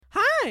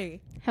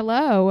Hi.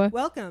 Hello.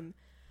 Welcome.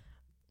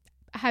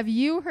 Have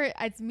you heard?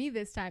 It's me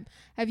this time.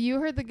 Have you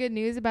heard the good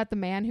news about the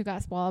man who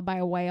got swallowed by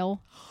a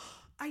whale?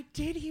 I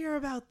did hear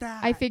about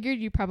that. I figured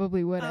you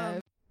probably would have.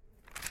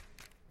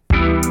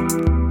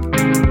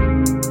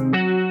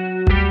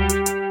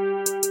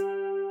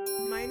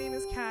 My name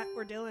is Kat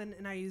or Dylan,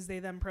 and I use they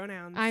them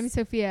pronouns. I'm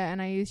Sophia,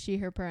 and I use she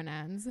her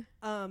pronouns.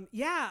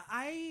 Yeah,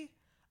 I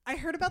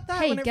heard about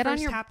that Hey, when it get on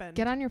first your happened.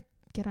 get on your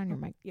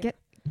mic. Yeah.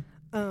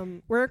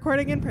 We're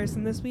recording in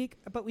person this week,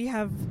 but we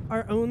have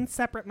our own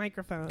separate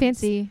microphones.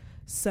 Fancy.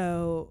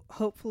 So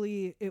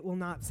hopefully it will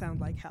not sound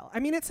like hell.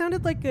 I mean, it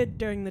sounded like good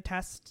during the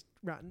test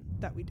run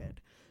that we did.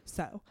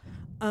 So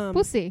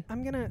We'll see.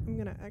 I'm gonna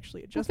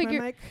actually adjust We'll my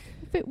figure-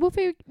 mic. We'll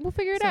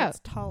figure it so out.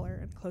 It's taller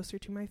and closer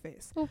to my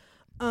face. Oh.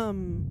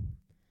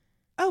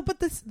 But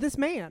this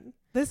man.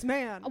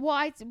 Well,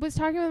 I was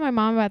talking with my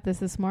mom about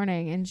this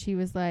morning, and she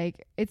was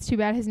like, "It's too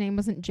bad his name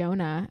wasn't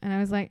Jonah." And I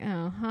was like,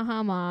 "Oh,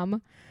 haha,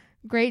 mom,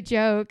 great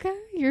joke.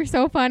 You're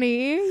so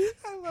funny.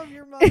 I love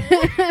your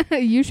mother.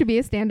 You should be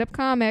a stand-up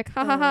comic.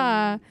 Ha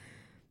ha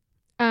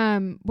ha."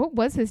 What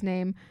was his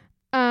name?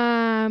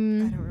 I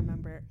don't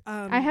remember.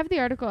 I have the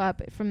article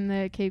up from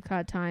the Cape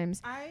Cod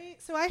Times. I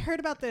heard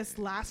about this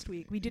last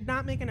week. We did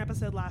not make an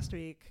episode last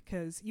week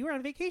because you were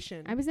on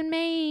vacation. I was in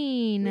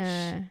Maine.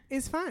 Which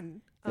is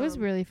fun. It was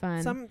really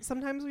fun.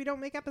 Sometimes we don't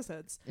make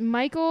episodes.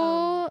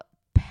 Michael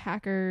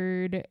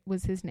Packard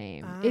was his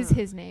name. Is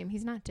his name.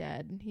 He's not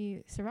dead.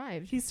 He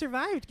survived. He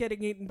survived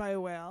getting eaten by a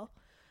whale.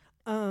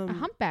 A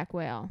humpback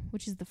whale,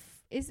 which is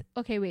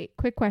okay, wait.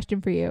 Quick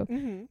question for you.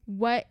 Mm-hmm.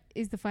 What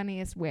is the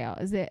funniest whale?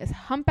 Is it a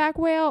humpback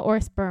whale or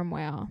a sperm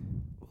whale?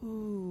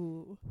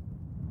 Ooh.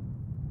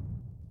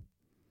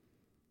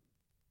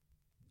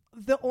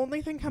 The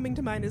only thing coming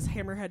to mind is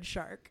hammerhead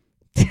shark,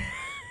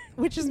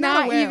 which is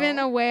not a whale. Even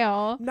a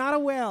whale. Not a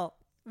whale.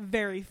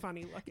 Very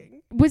funny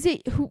looking. Was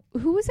it who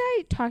was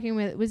I talking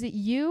with? Was it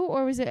you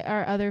or was it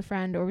our other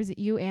friend, or was it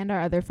you and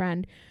our other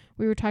friend?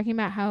 We were talking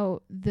about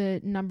how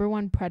the number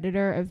one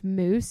predator of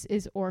moose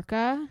is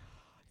orca.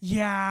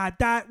 Yeah,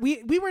 that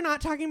we were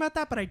not talking about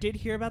that, but I did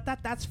hear about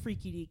that. That's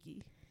freaky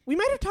deaky. We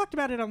might have talked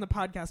about it on the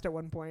podcast at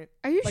one point.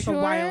 Are you like sure?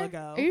 A while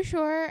ago. Are you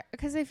sure?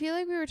 Because I feel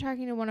like we were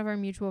talking to one of our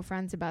mutual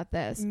friends about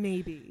this.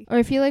 Maybe. Or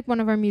I feel like one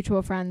of our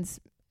mutual friends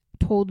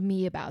told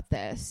me about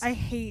this. I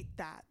hate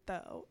that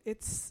though.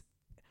 It's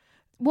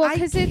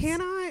because I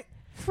cannot.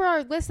 For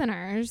our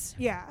listeners.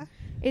 Yeah.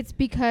 It's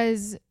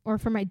because, or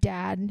for my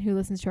dad who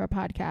listens to our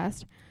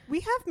podcast.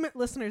 We have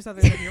listeners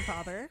other than your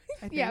father. I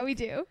think. Yeah, we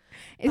do.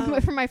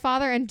 It's for my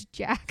father and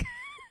Jack.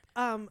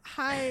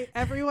 Hi,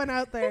 everyone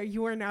out there.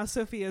 You are now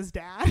Sophia's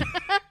dad.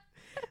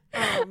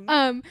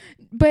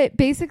 But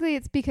basically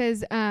it's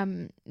because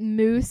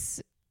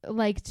moose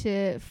like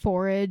to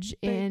forage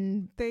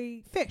in...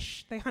 They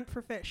fish. They hunt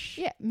for fish.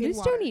 Yeah,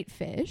 moose don't eat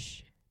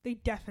fish. They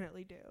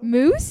definitely do.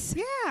 Moose?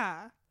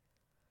 Yeah.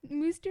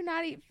 Moose do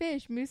not eat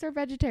fish. Moose are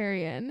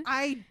vegetarian.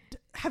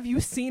 Have you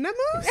seen a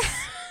moose?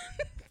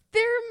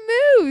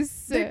 They're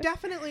moose. They're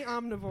definitely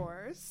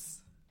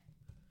omnivores.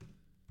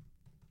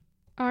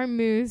 Are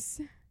moose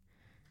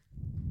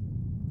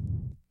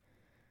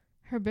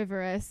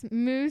herbivorous?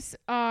 Moose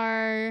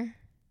are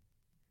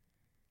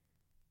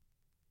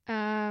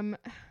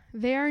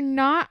they are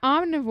not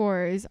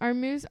omnivores.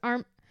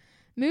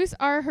 Moose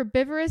are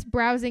herbivorous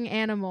browsing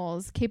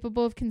animals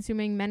capable of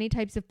consuming many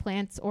types of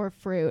plants or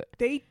fruit.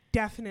 They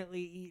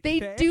definitely eat They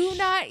fish. do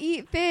not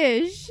eat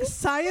fish.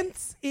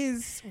 Science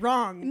is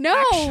wrong.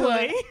 No.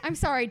 Actually. I'm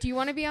sorry. Do you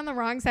want to be on the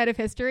wrong side of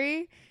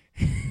history?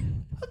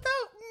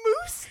 About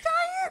moose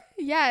diet?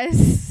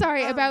 Yes.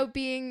 Sorry, about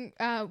being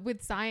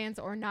with science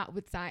or not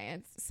with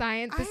science.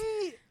 Science.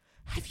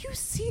 Have you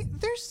seen?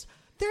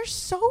 They're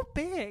so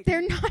big.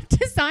 They're not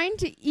designed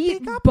to eat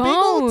They got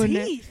bone. big old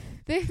teeth.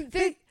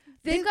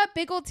 They've got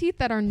big old teeth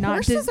that are not.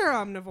 Horses are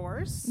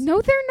omnivores.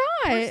 No, they're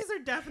not. Horses are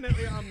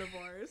definitely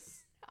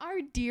omnivores.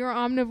 Are deer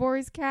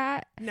omnivores,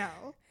 Cat?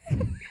 No.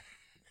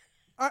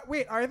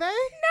 Wait, are they?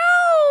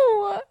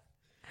 No.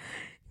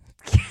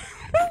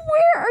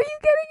 Where are you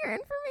getting your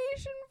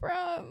information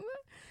from?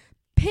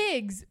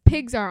 Pigs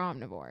are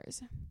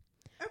omnivores.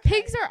 Okay.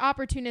 Pigs are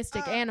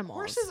opportunistic animals.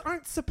 Horses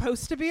aren't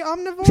supposed to be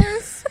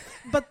omnivores,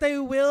 but they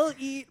will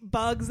eat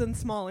bugs and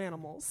small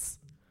animals.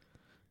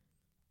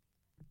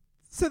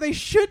 So they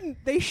shouldn't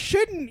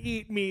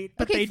eat meat,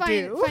 but they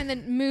do. Fine.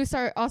 Then moose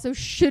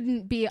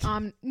shouldn't be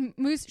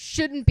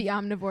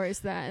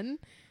omnivores. Then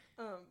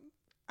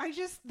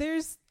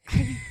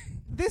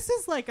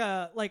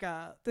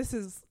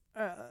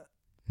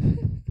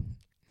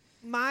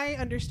my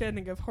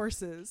understanding of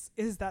horses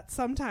is that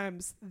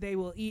sometimes they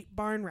will eat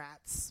barn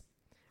rats,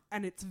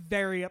 and it's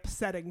very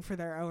upsetting for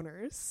their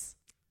owners.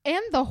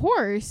 And the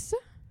horse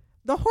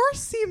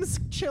seems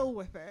chill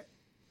with it.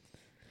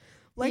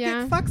 Like,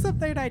 yeah. It fucks up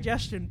their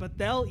digestion, but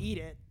they'll eat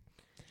it.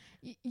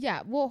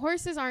 Yeah, well,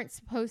 horses aren't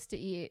supposed to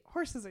eat.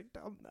 Horses are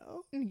dumb,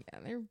 though. Yeah,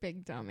 they're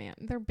big dumb, man.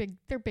 They're big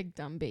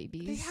dumb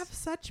babies. They have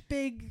such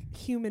big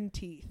human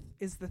teeth,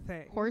 is the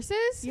thing.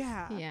 Horses?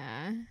 Yeah.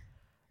 Yeah.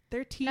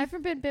 Their teeth. I've never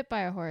been bit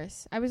by a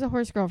horse. I was a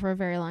horse girl for a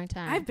very long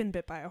time. I've been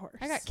bit by a horse.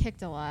 I got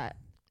kicked a lot.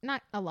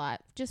 Not a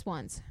lot, just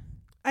once.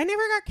 I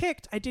never got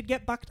kicked. I did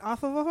get bucked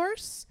off of a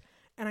horse,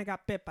 and I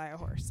got bit by a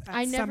horse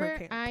at summer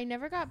camp. I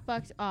never got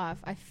bucked off.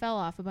 I fell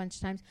off a bunch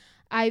of times.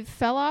 I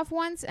fell off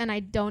once, and I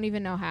don't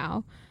even know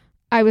how.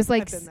 I was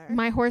like,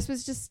 my horse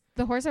was just,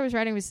 the horse I was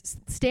riding was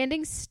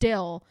standing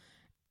still.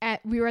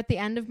 We were at the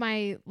end of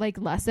my like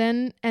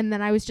lesson, and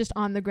then I was just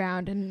on the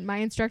ground, and my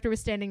instructor was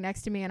standing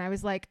next to me, and I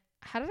was like,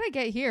 how did I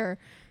get here?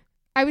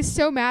 I was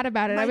so mad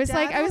about it. I was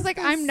like,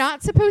 I'm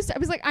not supposed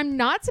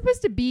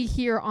to be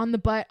here on the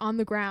butt on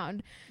the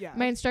ground. Yeah.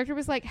 My instructor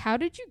was like, how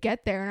did you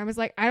get there? And I was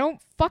like, I don't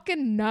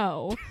fucking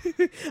know.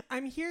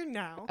 I'm here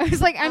now. I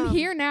was like, I'm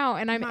here now,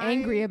 and I'm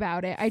angry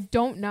about it. I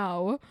don't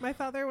know. My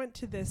father went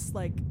to this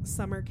like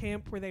summer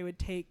camp where they would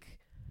take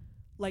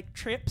like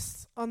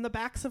trips on the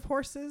backs of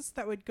horses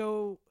that would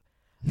go.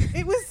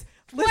 It was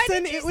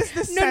it was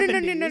the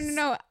 70s.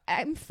 No.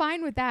 I'm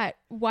fine with that.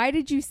 Why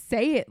did you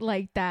say it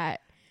like that?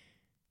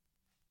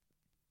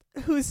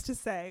 Who's to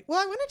say? Well,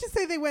 I wanted to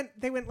say they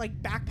went like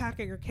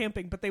backpacking or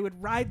camping, but they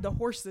would ride the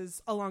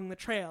horses along the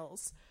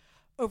trails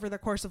over the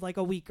course of like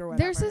a week or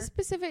whatever.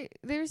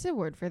 There's a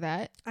word for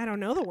that. I don't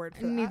know the word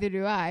for that. Neither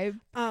do I.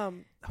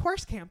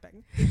 Horse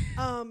camping.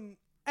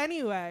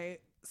 Anyway,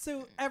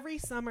 so every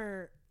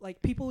summer,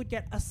 like people would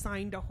get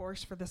assigned a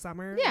horse for the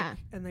summer. Yeah. Like,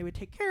 and they would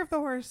take care of the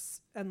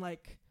horse and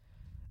like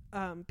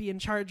be in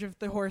charge of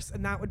the horse,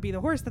 and that would be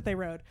the horse that they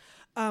rode.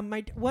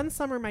 One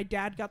summer my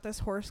dad got this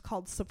horse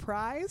called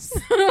Surprise.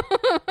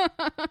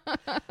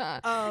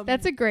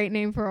 That's a great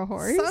name for a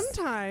horse.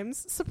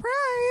 Surprise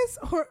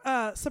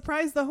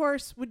the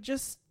horse would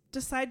just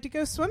decide to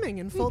go swimming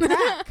in full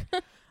tack.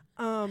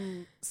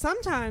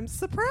 Sometimes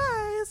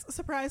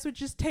Surprise would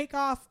just take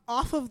off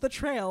of the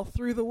trail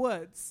through the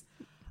woods.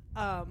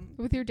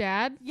 With your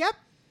dad? Yep.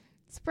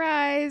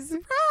 Surprise.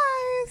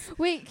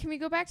 Wait, can we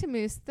go back to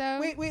Moose though?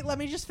 Wait, let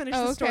me just finish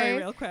the story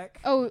real quick.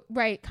 Oh,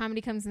 right.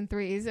 Comedy comes in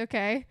threes.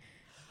 Okay.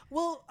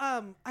 Well,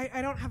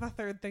 I don't have a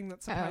third thing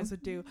that Surprise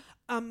would do.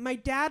 My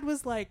dad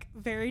was like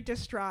very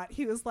distraught.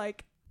 He was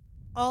like,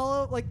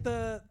 all like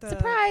the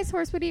Surprise,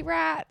 horse would eat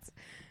rats.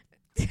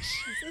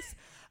 Jesus.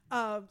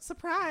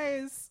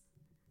 Surprise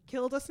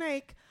killed a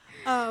snake.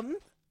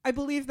 I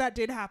believe that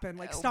did happen.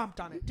 Like stomped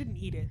on it, didn't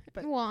eat it.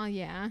 But well,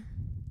 yeah.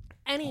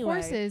 Anyway,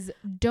 horses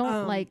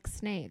don't like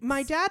snakes.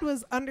 My dad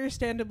was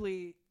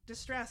understandably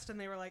distressed, and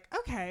they were like,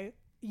 "Okay,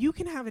 you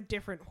can have a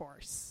different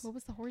horse." What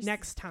was the horse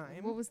next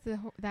time? What was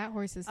that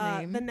horse's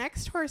name? The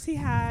next horse he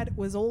had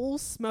was Old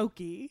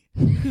Smokey,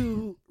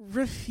 who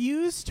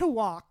refused to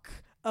walk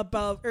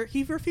above, or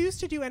he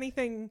refused to do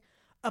anything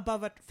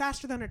above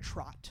faster than a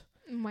trot.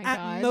 Oh my At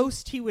God.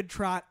 most he would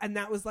trot, and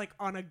that was like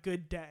on a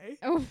good day.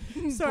 Oh,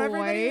 so boy.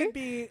 Everybody would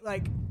be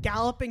like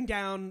galloping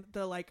down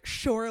the like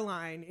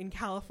shoreline in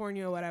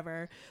California or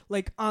whatever,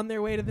 like on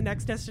their way to the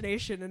next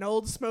destination, and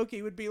Old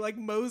Smokey would be like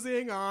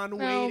moseying on,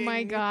 waiting. Oh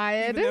my God.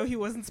 Even though he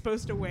wasn't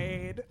supposed to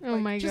wade. Oh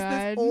like, my just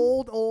God. This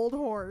old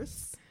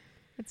horse.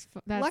 That's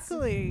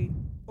Luckily,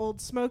 Old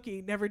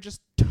Smokey never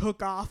just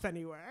took off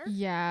anywhere.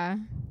 Yeah.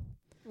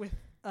 With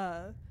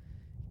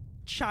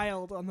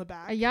child on the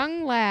back. A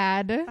young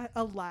lad.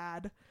 A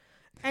lad.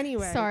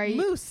 Anyway. Sorry.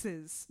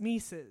 Mises.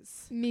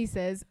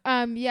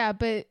 Yeah,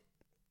 but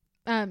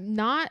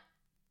not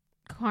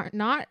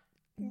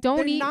don't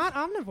They're eat not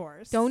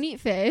omnivores. Don't eat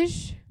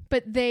fish,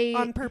 but they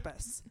on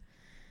purpose.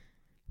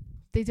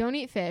 They don't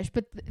eat fish,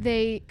 but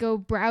they go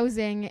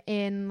browsing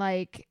in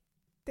like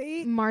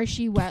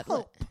marshy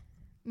wetlands.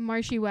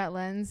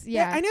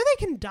 Yeah. I know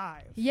they can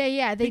dive.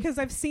 Yeah. Because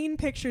I've seen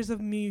pictures of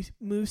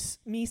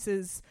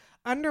Mises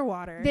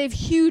underwater. They have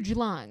huge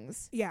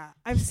lungs. Yeah.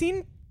 I've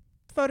seen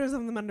photos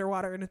of them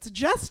underwater, and it's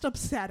just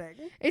upsetting.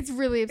 It's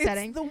really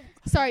upsetting.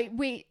 Sorry,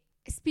 wait.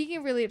 Speaking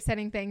of really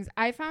upsetting things,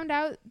 I found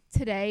out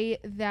today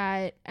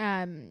that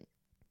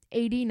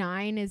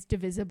 89 is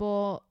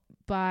divisible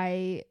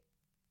by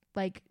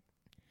like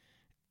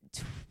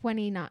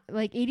 29.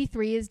 Like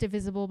 83 is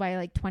divisible by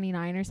like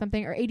 29 or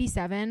something, or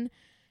 87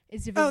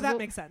 is divisible. Oh, that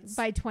makes sense.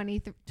 By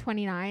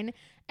 29,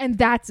 and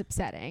that's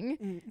upsetting.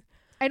 Mm.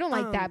 I don't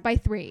like that by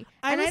 3.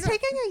 I was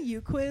taking a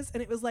U quiz,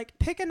 and it was like,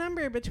 pick a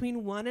number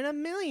between 1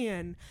 and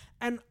 1,000,000.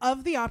 And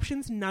of the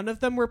options, none of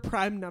them were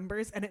prime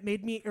numbers, and it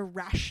made me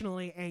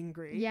irrationally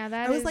angry. Yeah,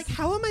 I was like,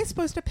 how am I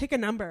supposed to pick a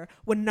number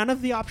when none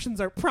of the options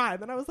are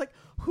prime? And I was like,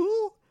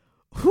 who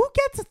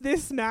gets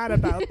this mad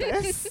about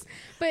this?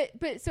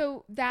 But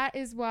so that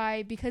is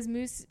why, because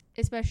moose,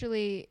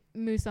 especially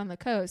moose on the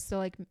coast, so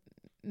like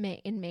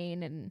in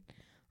Maine and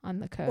on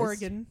the coast.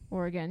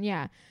 Oregon,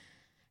 yeah.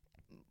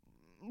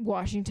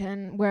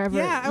 Washington, wherever.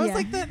 Yeah, I was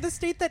like the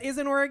state that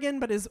isn't Oregon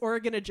but is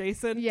Oregon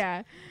adjacent.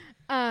 Yeah.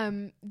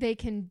 They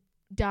can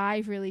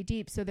dive really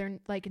deep, so they're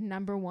like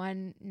number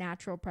one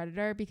natural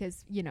predator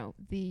because, you know,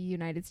 the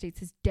United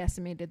States has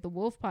decimated the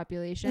wolf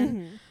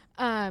population.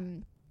 Mm-hmm.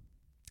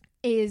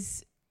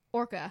 Is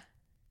orca.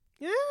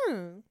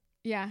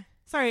 Yeah.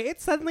 Sorry,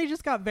 it suddenly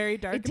just got very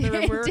dark in the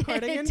room we're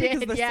recording in because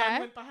the sun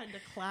went behind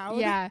a cloud.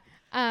 Yeah.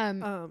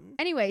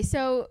 Anyway,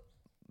 so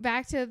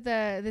back to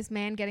this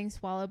man getting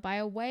swallowed by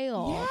a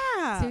whale.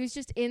 Yeah. So he's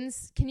just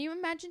can you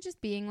imagine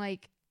just being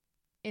like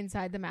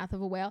inside the mouth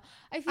of a whale?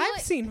 I've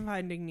seen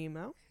Finding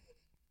Nemo.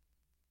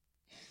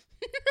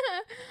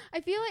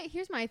 I feel like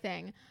here's my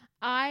thing.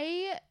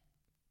 I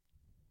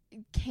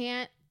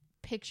can't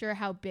picture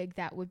how big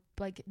that would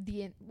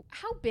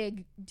how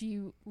big do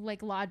you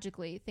like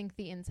logically think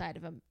the inside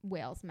of a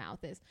whale's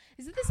mouth is?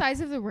 Is it the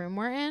size of the room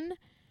we're in?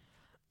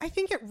 I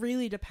think it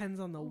really depends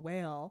on the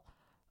whale.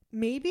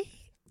 Maybe.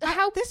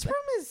 This room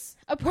is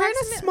we're in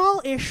a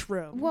small-ish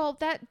room. Well,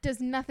 that does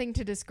nothing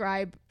to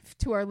describe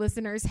to our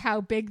listeners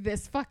how big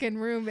this fucking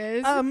room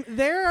is.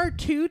 There are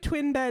 2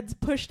 twin beds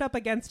pushed up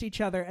against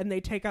each other, and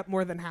they take up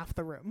more than half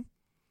the room.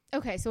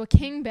 Okay, so a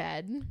king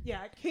bed.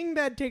 Yeah, a king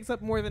bed takes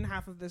up more than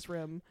half of this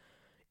room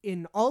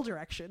in all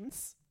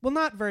directions. Well,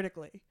 not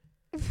vertically.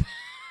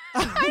 I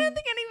don't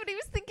think anybody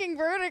was thinking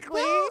vertically.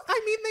 Well, I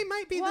mean, they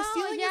might be. The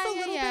ceiling is a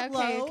little bit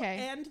low,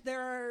 and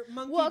there are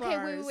monkey bars. Well,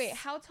 okay, wait.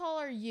 How tall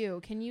are you?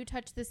 Can you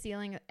touch the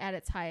ceiling at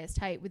its highest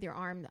height with your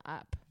arm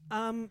up?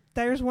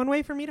 There's one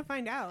way for me to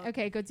find out.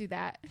 Okay, go do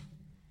that.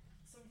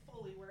 Some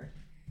Foley work.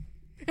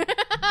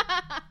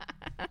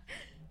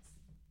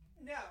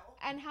 No.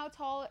 And how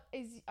tall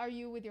are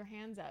you with your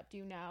hands up? Do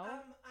you know?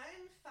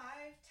 I'm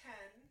 5'10",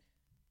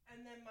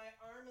 and then my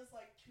arm is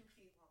like 2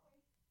 feet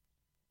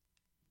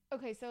long.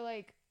 Okay, so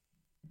like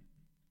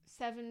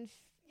 7.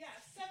 Yeah,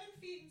 7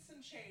 feet and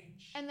some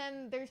change. And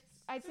then there's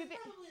I'd say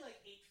probably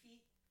like 8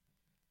 feet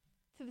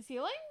to the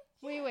ceiling.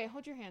 Yeah. Wait,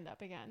 hold your hand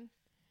up again.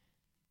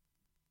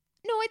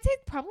 No, I'd say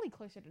probably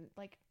closer to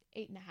like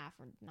 8.5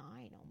 or 9,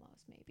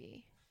 almost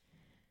maybe.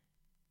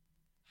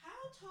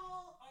 How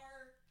tall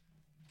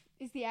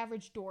is the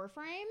average door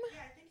frame?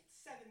 Yeah, I think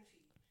it's 7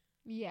 feet.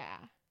 Yeah.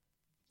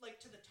 Like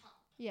to the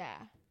top. Yeah.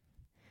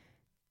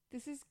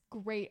 This is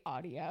great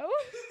audio.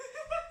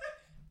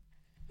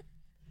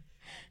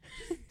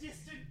 Just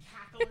distant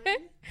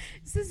cackling.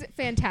 This is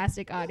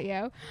fantastic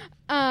audio.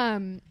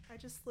 I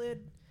just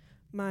slid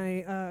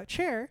my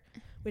chair,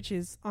 which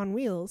is on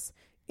wheels,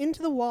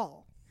 into the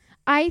wall.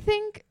 I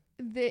think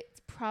that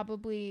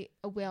probably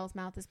a whale's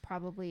mouth is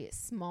probably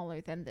smaller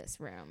than this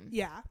room.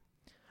 Yeah.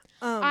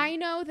 I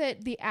know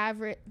that the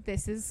average...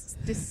 This is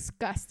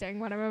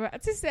disgusting, what I'm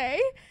about to say.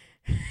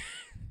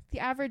 The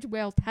average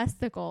whale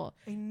testicle...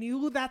 I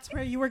knew that's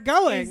where you were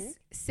going. ...is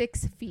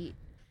 6 feet.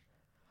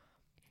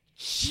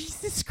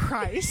 Jesus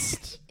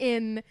Christ.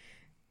 in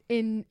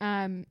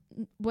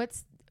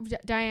what's...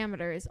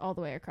 diameter is all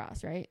the way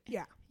across, right?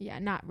 Yeah. Yeah,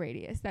 not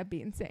radius. That'd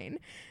be insane.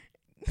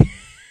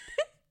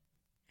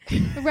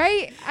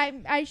 Right?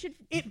 I should...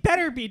 It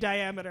better be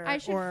diameter. I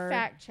should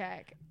fact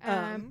check.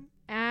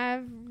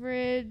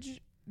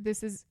 Average.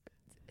 This is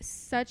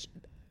such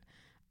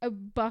a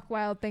buck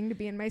wild thing to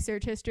be in my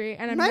search history,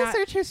 and my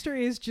search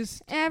history is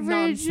just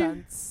average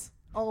nonsense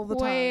all the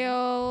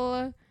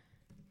whale time.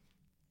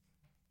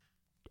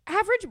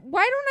 Average.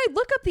 Why don't I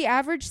look up the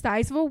average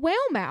size of a whale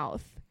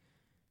mouth?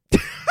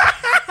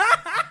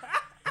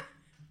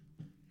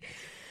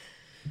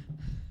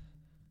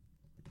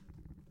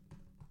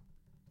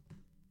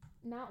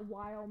 Not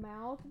whale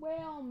mouth.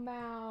 Whale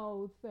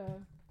mouth.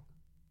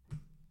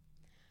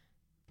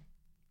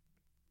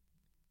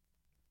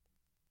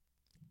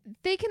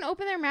 They can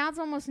open their mouths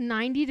almost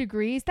 90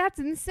 degrees. That's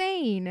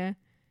insane.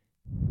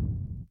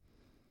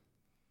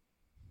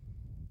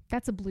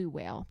 That's a blue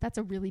whale. That's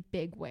a really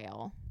big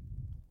whale.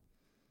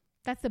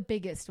 That's the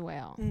biggest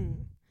whale.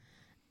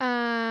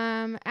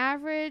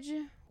 Average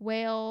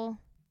whale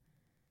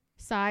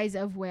size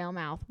of whale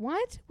mouth.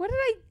 What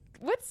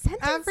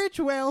sentence? Average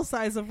whale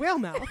size of whale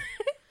mouth.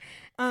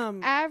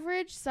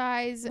 Average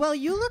size. Well,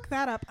 you look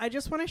that up. I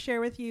just want to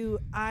share with you.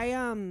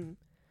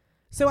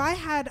 So I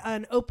had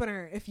an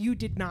opener, if you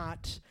did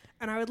not,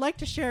 and I would like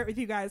to share it with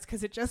you guys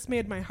because it just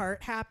made my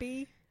heart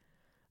happy.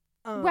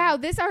 Wow,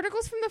 this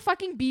article's from the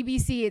fucking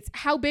BBC. It's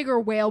how big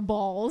are whale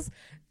balls?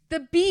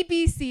 The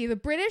BBC, the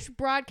British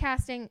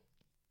Broadcasting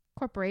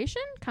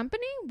Corporation?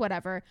 Company?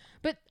 Whatever.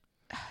 But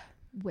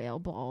whale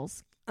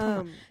balls.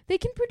 They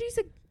can produce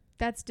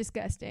that's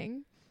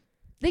disgusting.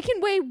 They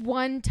can weigh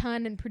 1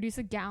 ton and produce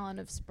a gallon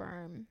of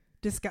sperm.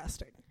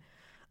 Disgusting.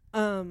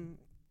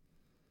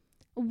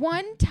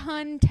 1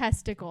 ton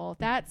testicle.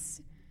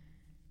 That's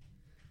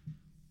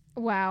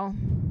wow.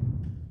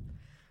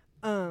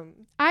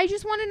 I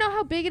just want to know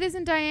how big it is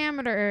in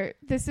diameter.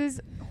 This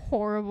is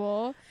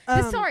horrible.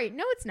 Sorry,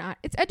 no, it's not.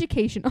 It's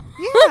educational.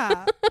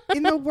 Yeah,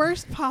 in the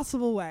worst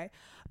possible way.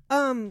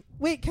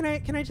 Wait, can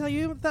I tell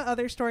you the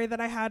other story that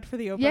I had for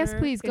the opener? Yes,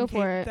 please go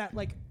for it. That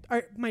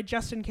my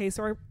just in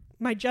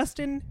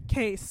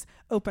case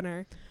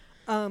opener.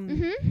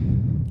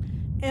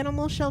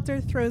 Animal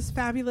shelter throws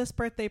fabulous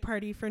birthday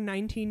party for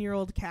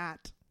 19-year-old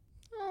cat.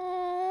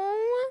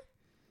 Oh,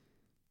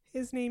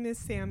 his name is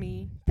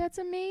Sammy. That's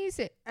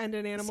amazing. And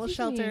an animal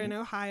shelter in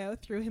Ohio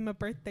threw him a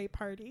birthday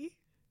party.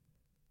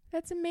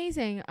 That's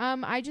amazing.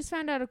 I just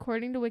found out,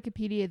 according to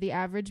Wikipedia, the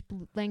average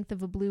length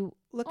of a blue...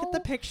 Look at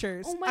the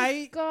pictures. Oh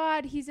my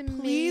God, he's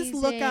amazing. Please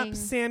look up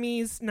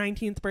Sammy's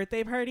 19th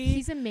birthday party.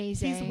 He's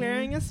amazing. He's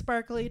wearing a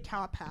sparkly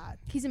top hat.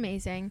 He's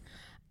amazing.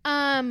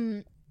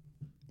 The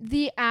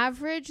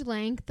average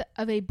length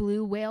of a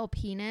blue whale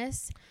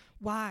penis...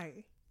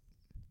 Why?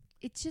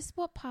 It's just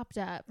what popped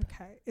up.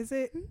 Okay. Is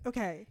it...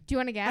 Okay. Do you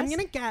want to guess? I'm going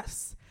to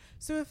guess.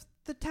 So if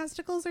the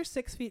testicles are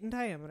 6 feet in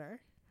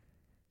diameter...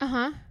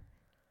 Uh-huh.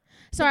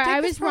 Sorry,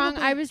 I was wrong.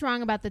 I was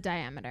wrong about the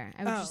diameter.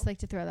 I would just like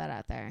to throw that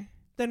out there.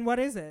 Then what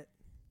is it?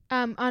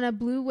 On a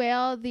blue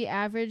whale, the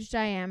average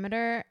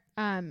diameter,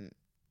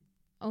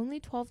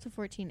 only 12 to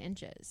 14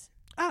 inches.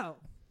 Oh,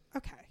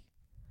 okay.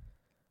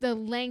 The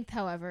length,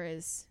 however,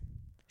 is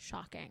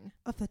shocking.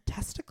 Of the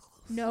testicles?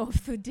 No,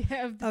 of the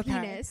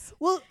penis.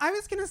 Well, I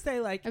was gonna say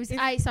I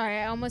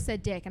almost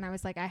said dick, and I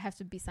was like, I have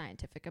to be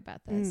scientific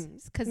about this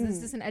because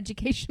this is an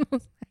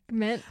educational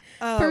segment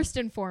first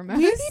and foremost.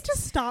 We need to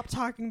stop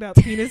talking about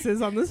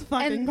penises on this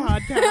fucking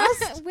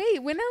podcast.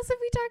 Wait, when else have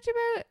we talked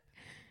about?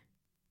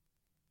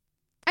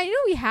 I know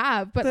we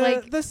have, but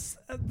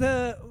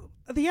the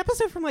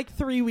episode from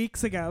 3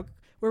 weeks ago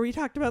where we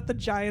talked about the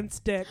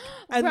giant's dick,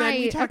 and then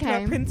we talked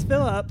about Prince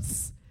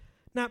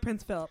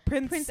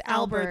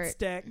Albert's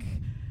dick.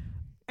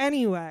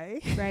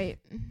 Anyway, right.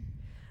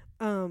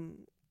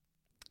 I'm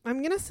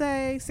gonna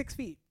say 6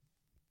 feet.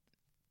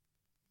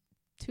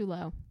 Too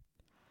low.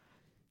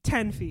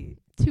 10 feet.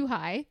 Too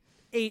high.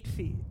 8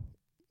 feet.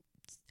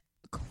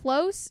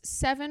 Close.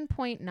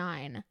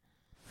 7.9.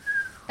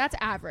 That's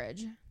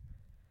average.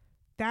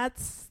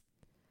 That's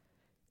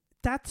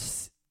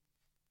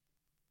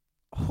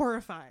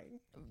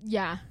horrifying.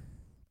 Yeah.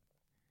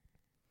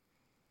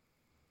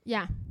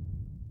 Yeah.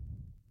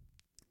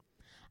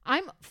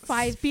 I'm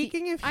 5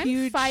 Speaking feet. of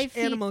huge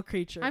animal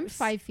creatures. I'm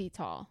 5 feet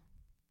tall.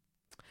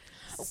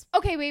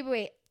 Okay,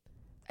 wait.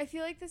 I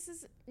feel like this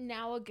is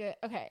now a good...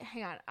 Okay,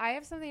 hang on. I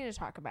have something to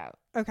talk about.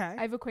 Okay.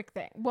 I have a quick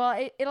thing.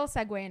 Well, it'll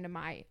segue into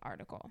my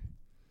article.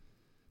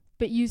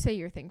 But you say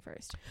your thing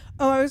first.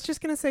 Oh, I was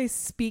just going to say,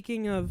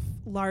 speaking of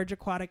large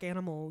aquatic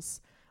animals,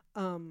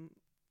 I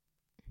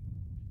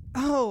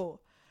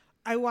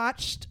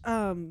watched...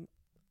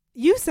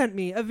 you sent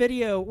me a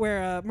video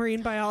where a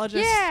marine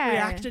biologist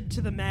reacted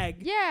to the Meg.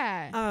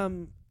 Yeah.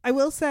 I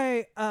will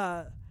say,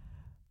 I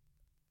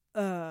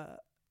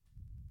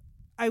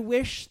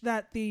wish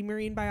that the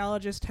marine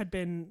biologist had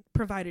been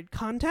provided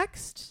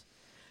context,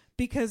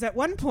 because at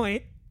one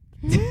point,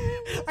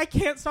 I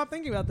can't stop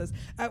thinking about this.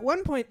 At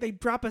one point, they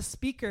drop a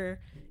speaker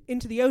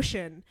into the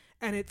ocean,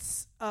 and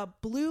it's a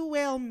blue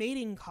whale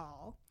mating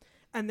call,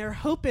 and they're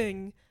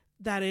hoping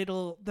that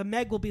the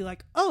Meg will be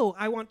like, oh,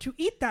 I want to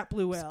eat that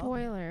blue whale.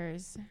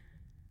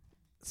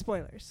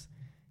 Spoilers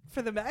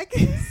for the Meg.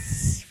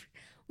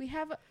 We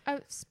have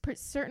a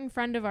certain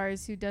friend of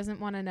ours who doesn't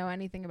want to know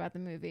anything about the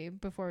movie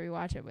before we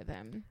watch it with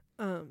him.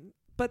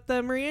 But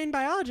the marine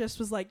biologist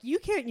was like, you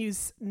can't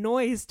use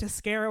noise to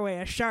scare away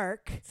a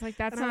shark. It's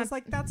like, I was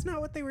like, that's not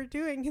what they were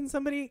doing. Can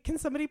somebody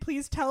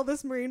please tell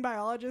this marine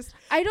biologist?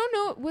 I don't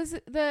know.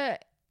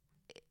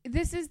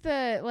 This is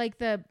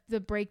the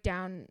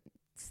breakdown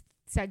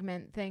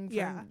segment thing.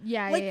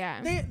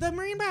 The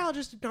marine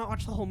biologist did not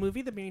watch the whole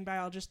movie. The marine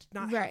biologist did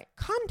not have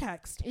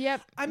context.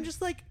 Yep. I'm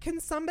just like, can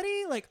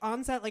somebody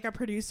on set, a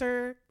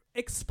producer,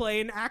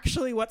 explain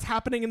actually what's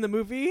happening in the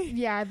movie?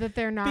 Yeah, that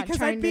they're not because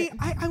trying to...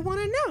 I want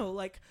to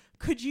know,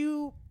 could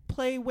you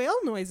play whale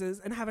noises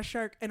and have a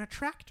shark and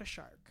attract a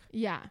shark?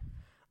 Yeah.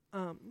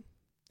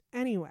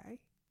 Anyway.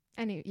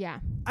 Yeah.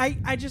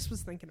 I just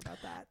was thinking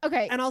about that.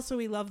 Okay. And also,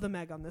 we love the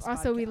Meg on this podcast.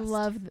 Also, we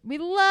love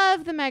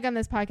the Meg on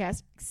this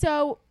podcast.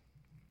 So...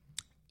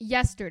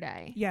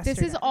 Yesterday.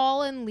 This is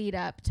all in lead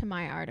up to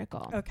my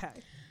article. Okay.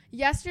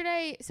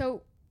 Yesterday,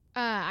 so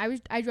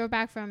I drove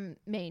back from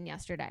Maine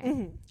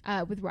yesterday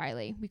with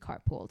Riley. We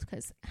carpooled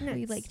because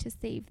we like to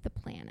save the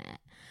planet.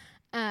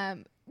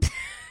 The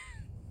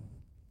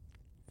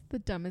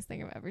dumbest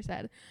thing I've ever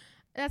said.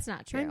 That's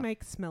not true. My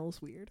mic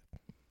smells weird.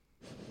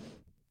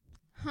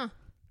 Huh.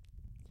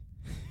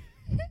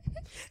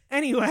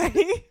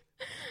 Anyway.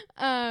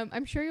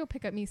 I'm sure you'll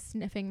pick up me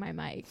sniffing my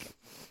mic.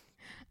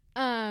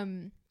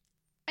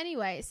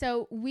 Anyway,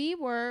 so we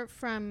were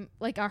from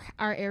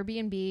our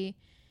Airbnb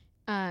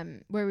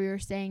where we were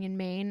staying in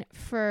Maine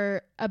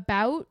for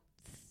about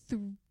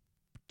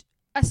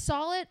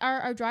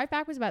our drive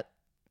back was about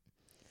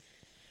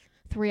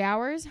 3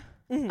 hours.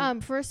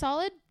 For a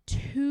solid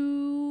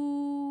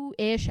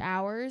 2-ish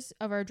hours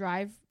of our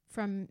drive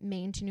from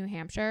Maine to New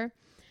Hampshire,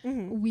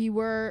 we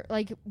were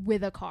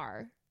with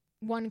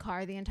one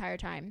car the entire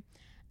time.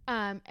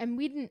 And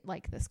we didn't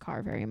like this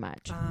car very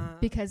much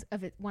because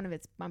of one of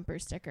its bumper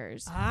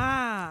stickers.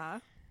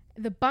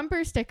 The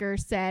bumper sticker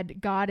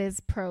said, "God is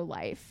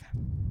pro-life,"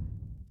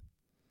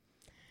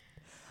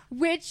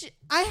 which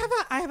I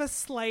have a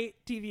slight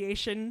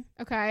deviation.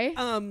 Okay.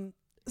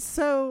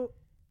 So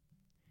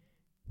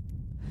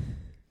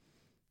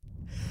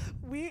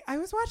I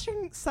was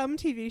watching some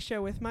TV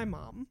show with my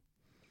mom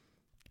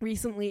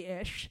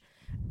recently-ish,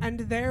 and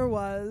there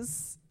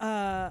was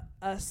a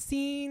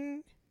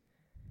scene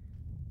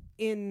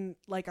in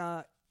like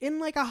a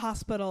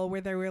hospital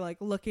where they were like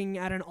looking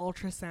at an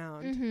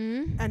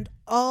ultrasound, and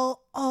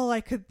all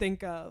I could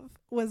think of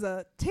was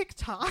a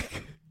TikTok.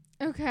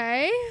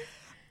 Okay.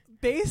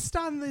 Based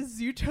on the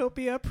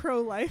Zootopia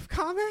pro-life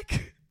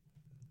comic.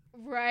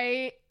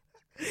 Right.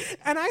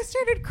 And I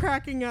started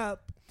cracking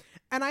up,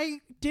 and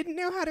I didn't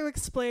know how to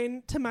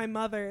explain to my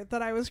mother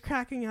that I was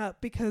cracking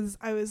up because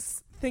I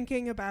was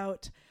thinking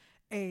about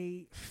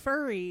a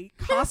furry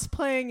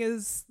cosplaying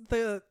as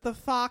the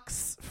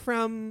fox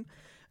from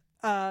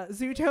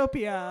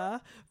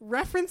Zootopia,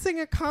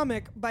 referencing a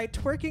comic by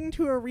twerking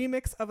to a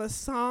remix of a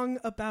song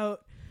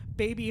about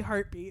baby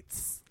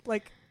heartbeats.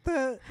 Like do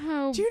you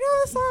know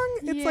the song?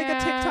 It's like a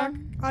TikTok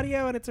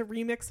audio, and it's a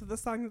remix of the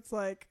song that's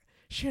like,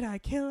 should I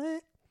kill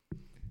it?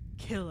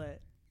 Kill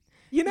it.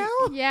 You know?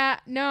 Yeah.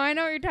 No, I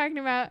know what you're talking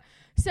about.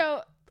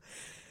 So,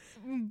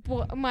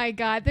 my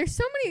God, there's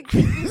so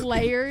many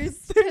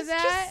layers to that. There's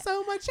just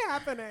so much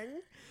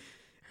happening.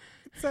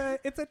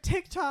 It's a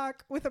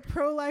TikTok with a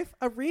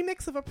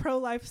remix of a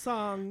pro-life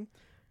song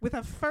with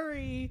a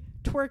furry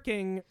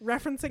twerking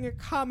referencing a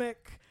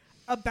comic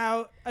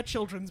about a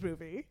children's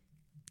movie.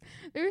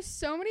 There's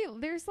so many.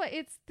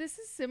 This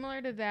is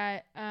similar to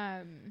that.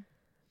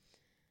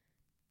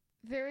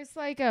 There's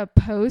like a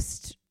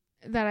post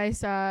that I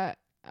saw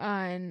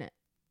on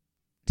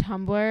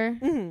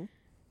Tumblr. Mm-hmm.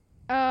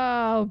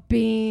 Oh,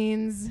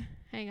 beans.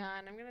 Hang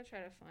on. I'm going to try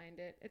to find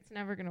it. It's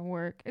never going to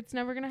work. It's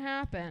never going to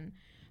happen.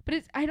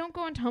 But I don't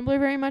go on Tumblr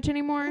very much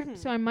anymore,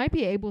 so I might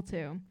be able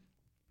to.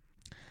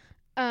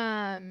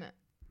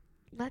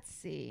 Let's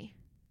see.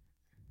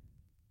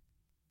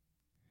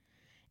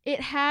 It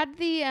had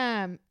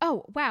the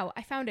oh wow,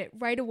 I found it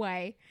right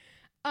away.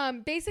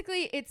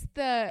 Basically it's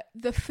the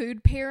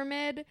food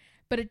pyramid,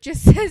 but it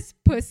just says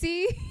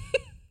pussy.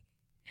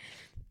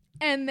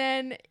 And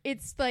then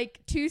it's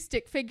like two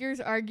stick figures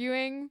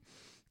arguing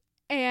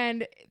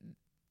and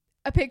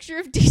a picture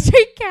of DJ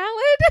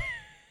Khaled.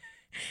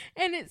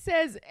 And it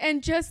says,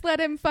 and just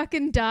let him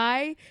fucking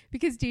die,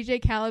 because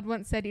DJ Khaled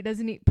once said he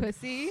doesn't eat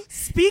pussy.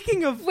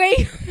 Speaking of...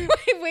 Wait.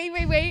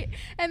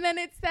 And then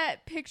it's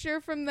that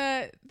picture from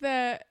it's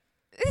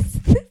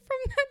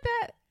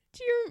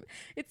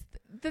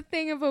the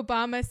thing of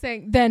Obama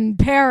saying, then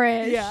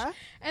perish. Yeah.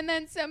 And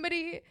then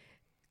somebody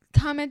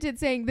commented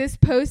saying, this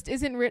post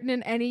isn't written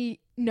in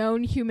any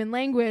known human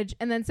language.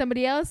 And then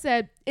somebody else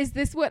said, is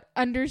this what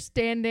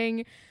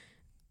understanding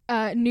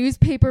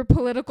newspaper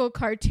political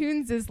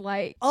cartoons is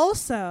like?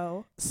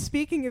 Also,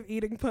 speaking of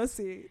eating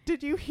pussy,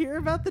 did you hear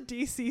about the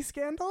DC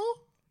scandal?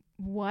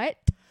 What?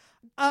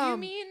 You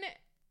mean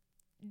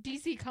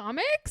DC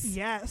Comics?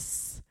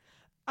 Yes.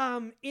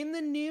 There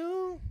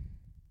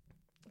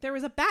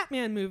was a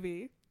Batman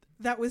movie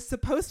that was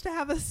supposed to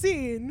have a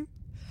scene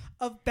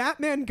of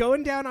Batman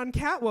going down on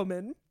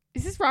Catwoman.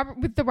 Is this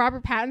with the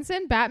Robert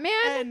Pattinson Batman?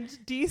 And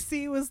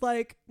DC was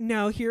like,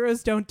 no,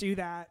 heroes don't do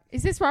that.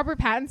 Is this Robert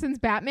Pattinson's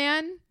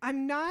Batman?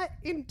 I'm not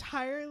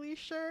entirely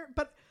sure,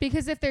 but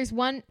because if there's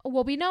one,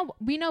 well, we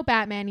know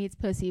Batman eats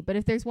pussy, but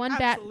if there's one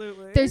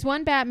there's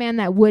one Batman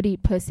that would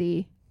eat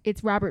pussy,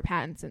 it's Robert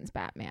Pattinson's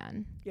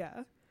Batman.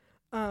 Yeah.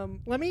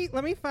 Let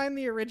me find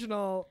the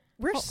original.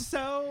 We're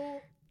so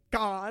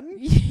gone.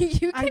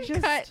 You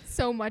can cut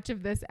so much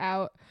of this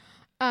out.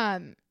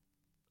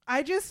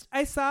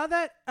 I saw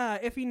that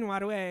Ify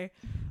Nwadiwe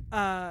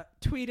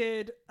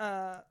tweeted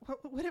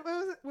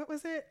what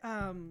was it?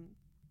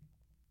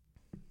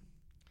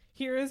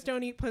 Heroes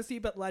don't eat pussy,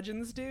 but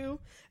legends do.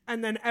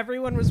 And then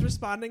everyone was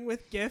responding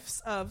with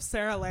gifs of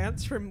Sarah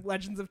Lance from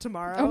Legends of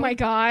Tomorrow. Oh my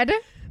God.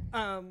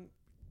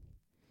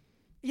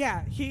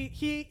 Yeah,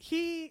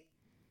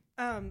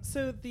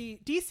 so the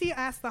DC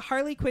asked the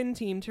Harley Quinn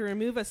team to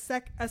remove a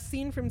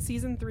scene from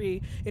season 3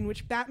 in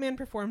which Batman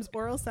performs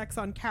oral sex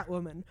on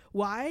Catwoman.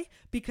 Why?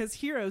 Because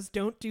heroes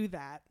don't do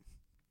that.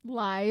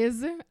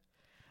 Lies.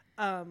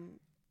 And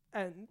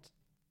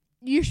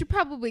you should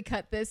probably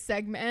cut this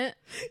segment.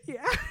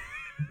 Yeah.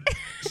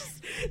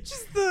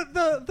 just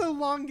the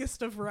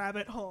longest of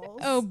rabbit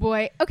holes. Oh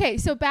boy. Okay,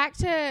 so back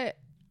to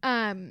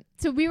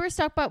so we were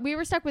stuck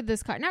with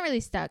this car. Not really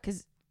stuck,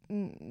 because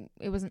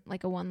it wasn't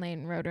like a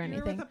 1-lane road or anything.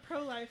 You were with a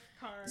pro-life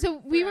car.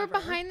 So we were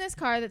behind this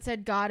car that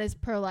said God is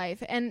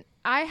pro-life, and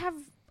I have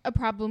a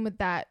problem with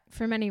that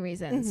for many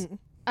reasons.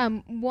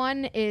 Mm-hmm.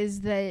 One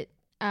is that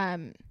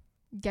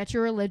get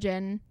your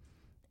religion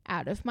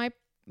out of my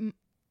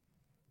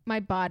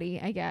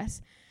body, I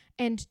guess.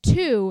 And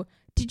 2,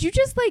 did you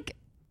just like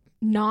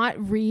not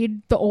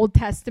read the Old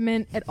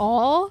Testament at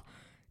all?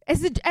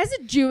 As a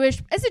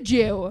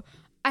Jew,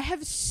 I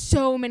have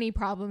so many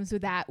problems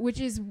with that, which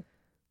is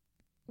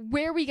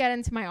where we get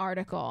into my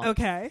article.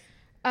 Okay.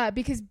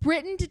 Because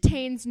Britain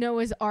detains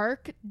Noah's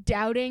Ark,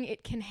 doubting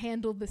it can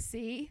handle the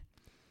sea.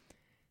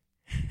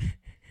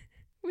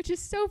 Which is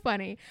so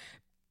funny.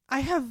 I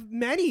have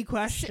many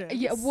questions.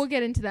 Yeah, we'll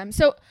get into them.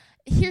 So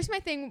here's my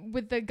thing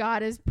with the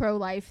God is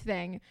pro-life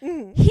thing.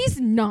 Mm-hmm. He's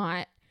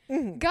not.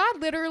 Mm-hmm. God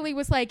literally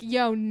was like,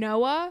 yo,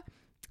 Noah,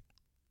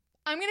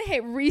 I'm going to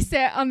hit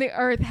reset on the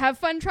earth. Have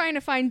fun trying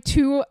to find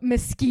 2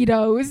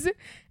 mosquitoes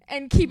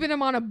and keeping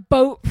them on a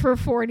boat for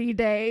 40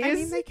 days. I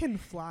mean, they can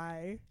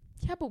fly.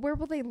 Yeah, but where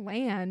will they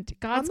land?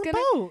 God's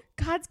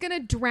gonna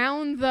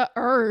drown the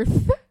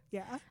earth.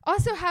 Yeah.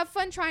 Also, have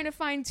fun trying to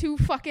find 2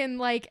 fucking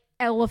like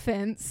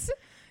elephants.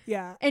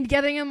 Yeah. And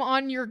getting them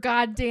on your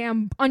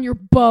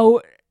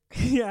boat.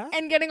 Yeah.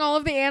 And getting all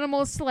of the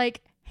animals to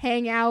like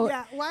hang out.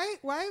 Yeah.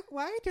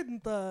 Why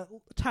didn't the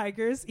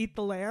tigers eat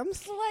the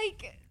lambs?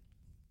 Like,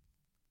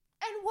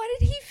 and what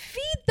did he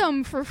feed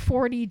them for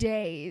 40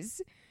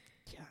 days?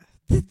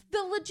 The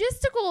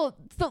logistical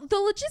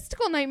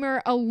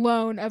nightmare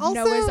alone of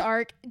also, Noah's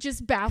Ark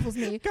just baffles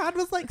me. God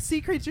was like,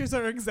 sea creatures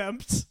are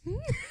exempt.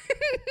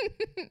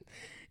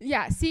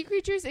 Yeah, sea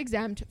creatures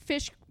exempt.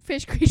 Fish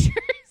creatures.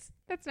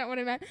 That's not what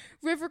I meant.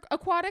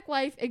 Aquatic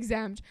life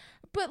exempt.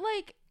 But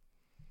like,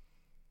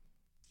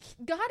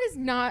 God is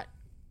not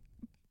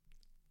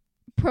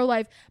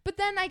pro-life. But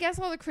then I guess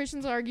all the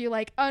Christians argue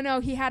like, oh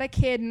no, he had a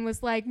kid and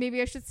was like,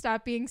 maybe I should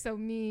stop being so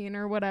mean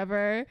or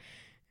whatever.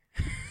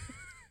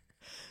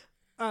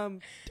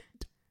 Aren't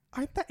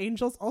the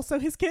angels also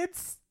his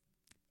kids?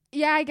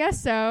 Yeah, I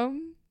guess so.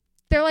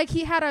 They're like,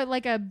 he had a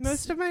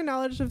Most of my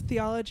knowledge of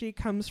theology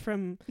comes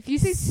from... If you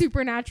say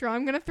supernatural,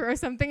 I'm going to throw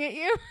something at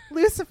you.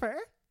 Lucifer.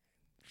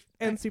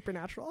 And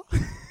supernatural. I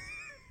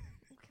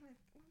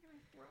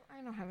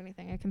don't have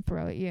anything I can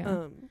throw at you.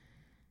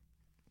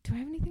 Do I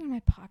have anything in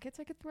my pockets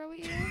I could throw at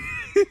you?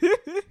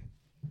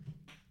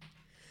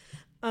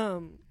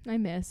 I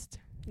missed.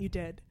 You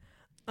did.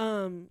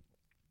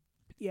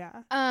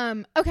 Yeah.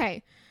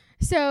 Okay.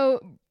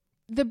 So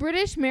the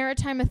British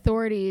Maritime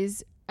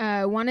Authorities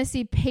want to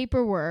see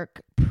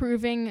paperwork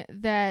proving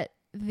that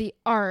the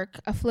Ark,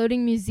 a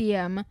floating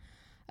museum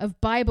of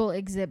Bible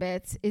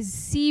exhibits, is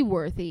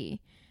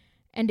seaworthy,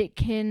 and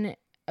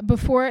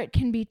before it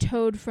can be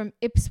towed from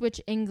Ipswich,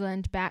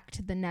 England, back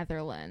to the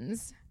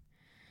Netherlands.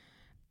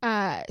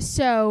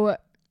 So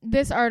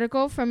this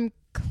article from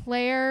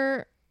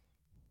Claire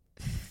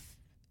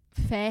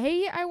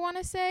Fay, I want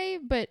to say,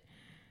 but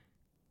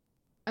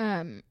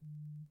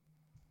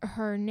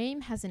her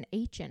name has an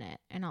H in it,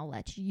 and I'll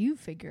let you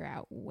figure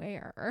out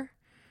where.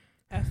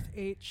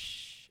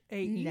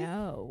 F-H-A-E?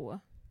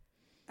 No.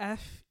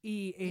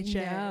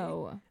 F-E-H-A?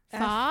 No.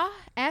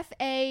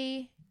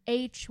 F-A-H-Y.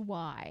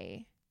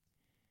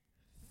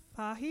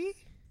 Fahi?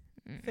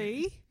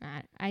 Faye?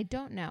 I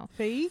don't know.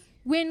 Faye?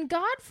 When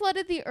God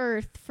flooded the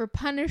earth for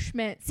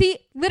punishment... See,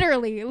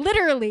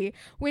 literally,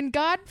 when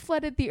God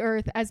flooded the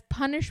earth as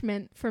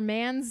punishment for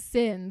man's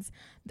sins,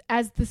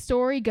 as the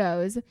story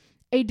goes,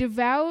 a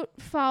devout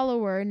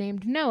follower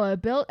named Noah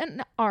built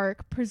an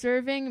ark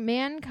preserving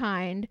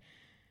mankind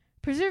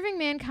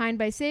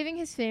by saving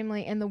his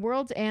family and the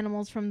world's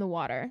animals from the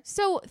water.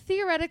 So,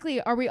 theoretically,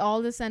 are we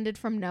all descended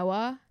from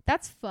Noah?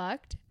 That's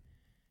fucked.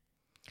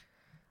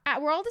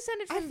 We're all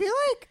descended from... I feel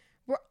like...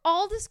 We're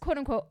all quote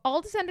unquote,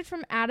 all descended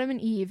from Adam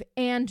and Eve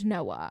and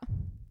Noah.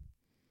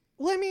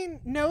 Well, I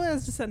mean, Noah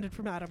is descended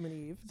from Adam and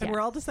Eve. And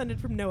we're all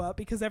descended from Noah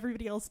because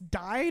everybody else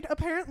died,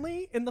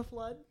 apparently, in the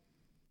flood.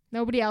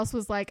 Nobody else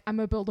was like, I'm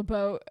going to build a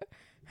boat.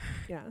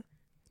 Yeah.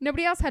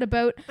 Nobody else had a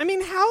boat. I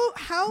mean, how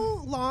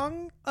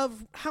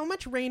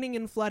much raining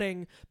and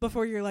flooding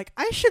before you're like,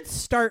 I should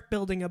start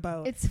building a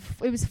boat?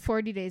 It was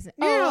 40 days.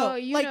 No,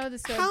 you like, know the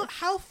story.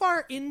 How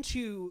far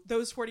into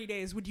those 40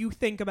 days would you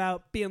think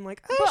about being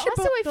like, I should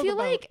build a boat? I feel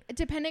like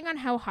depending on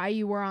how high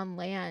you were on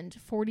land,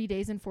 40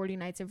 days and 40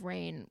 nights of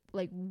rain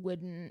like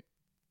wouldn't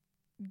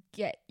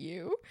get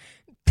you.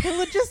 The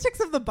logistics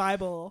of the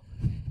Bible.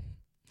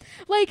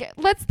 Like,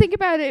 let's think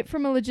about it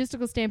from a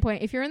logistical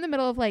standpoint. If you're in the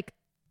middle of like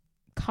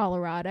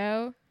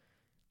Colorado,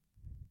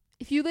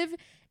 if you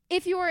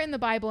are in the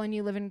Bible and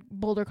you live in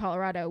Boulder,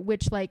 Colorado,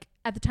 which like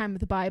at the time of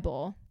the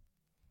Bible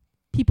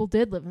people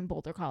did live in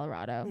Boulder,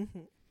 Colorado. Mm-hmm.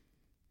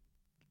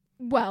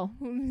 Well,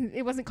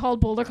 it wasn't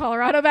called Boulder,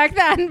 Colorado back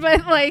then,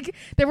 but like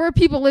there were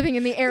people living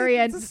in the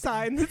area. It's a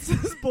sign that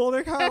says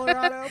Boulder,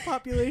 Colorado,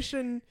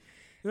 population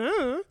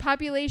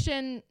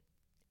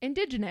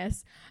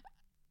indigenous.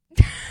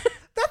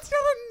 That's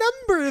not a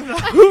number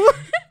though.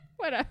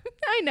 Whatever.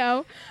 I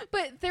know.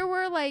 But there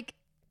were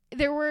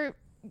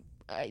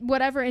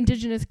whatever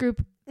indigenous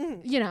group,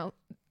 you know,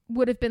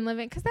 would have been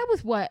living. Because that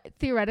was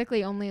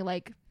theoretically only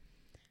like,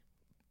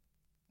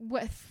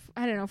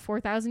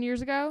 4,000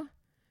 years ago?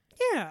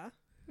 Yeah.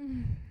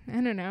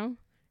 I don't know.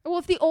 Well,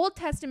 if the Old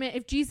Testament,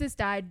 if Jesus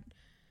died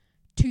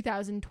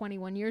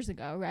 2021 years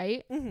ago,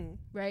 right? Mm-hmm.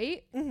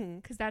 Right? Mm-hmm.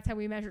 Because that's how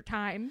we measure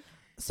time.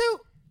 So,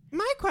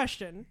 my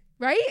question...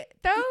 Right?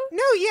 Though?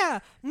 No, yeah.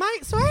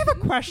 So I have a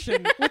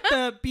question with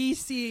the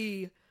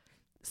BC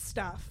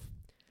stuff.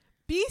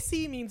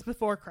 BC means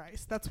before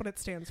Christ. That's what it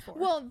stands for.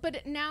 Well,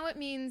 but now it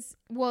means,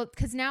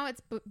 because now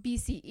it's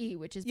BCE,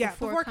 which is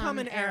before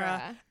Common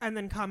Era. And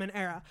then Common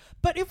Era.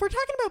 But if we're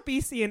talking about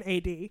BC and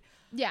AD,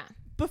 yeah,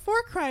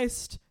 before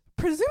Christ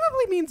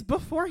presumably means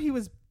before he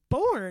was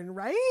born,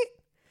 right?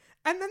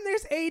 And then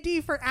there's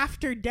AD for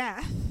after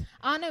death.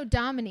 Anno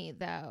Domini,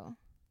 though.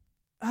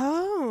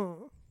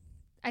 Oh.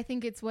 I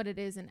think it's what it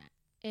is in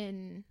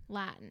in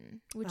Latin,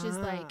 which is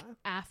like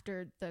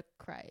after the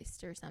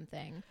Christ or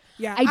something.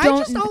 Yeah, I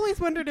just always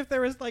wondered if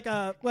there was like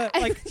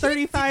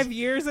 35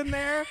 years in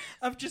there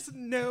of just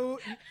no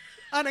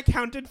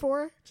unaccounted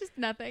for, just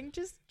nothing,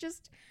 just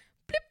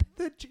blip,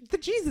 the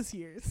Jesus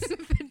years, the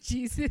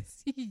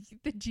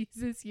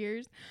Jesus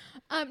years.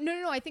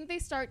 No, I think they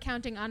start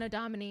counting Anno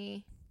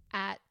Domini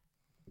at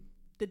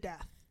the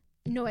death.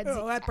 No, at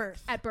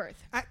birth. At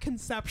birth. At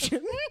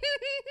conception.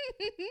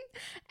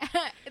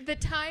 The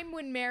time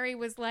when Mary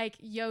was like,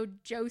 yo,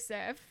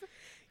 Joseph.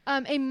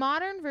 A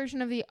modern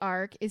version of the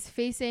Ark is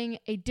facing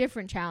a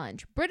different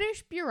challenge.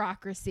 British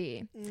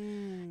bureaucracy.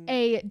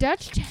 A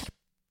Dutch...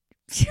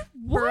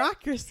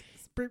 Bureaucracy.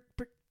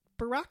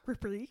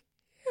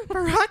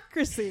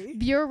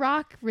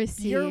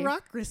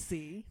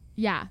 Bureaucracy.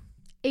 Yeah.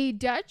 A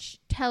Dutch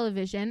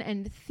television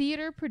and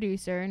theater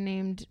producer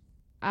named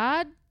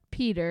Ad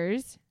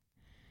Peters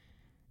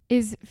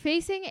is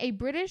facing a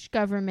British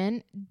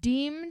government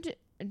demand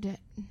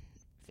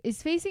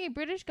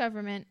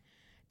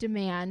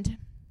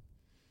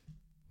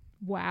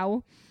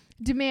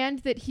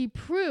that he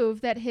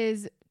prove that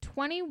his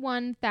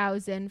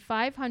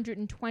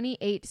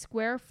 21,528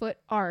 square foot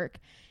Ark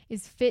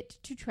is fit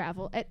to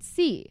travel at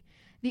sea.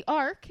 The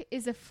Ark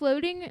is a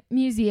floating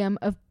museum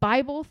of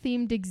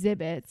Bible-themed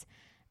exhibits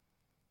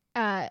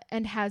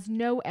and has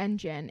no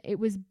engine. It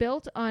was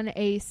built on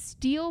a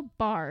steel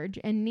barge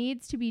and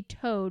needs to be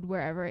towed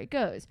wherever it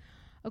goes.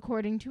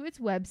 According to its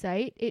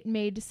website, it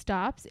made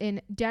stops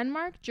in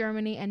Denmark,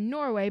 Germany, and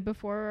Norway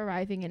before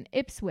arriving in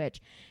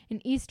Ipswich in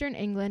eastern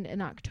England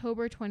in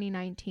October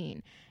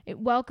 2019. It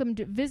welcomed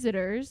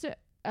visitors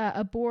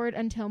aboard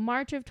until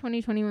March of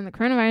 2020 when the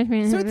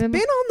coronavirus... So it's been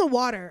on the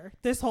water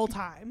this whole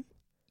time?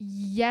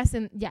 Yes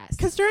and yes.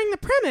 Because during the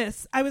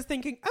premise, I was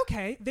thinking,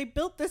 okay, they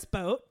built this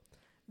boat.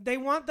 They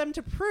want them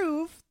to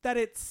prove that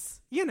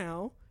it's,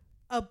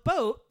 a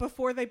boat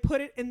before they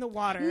put it in the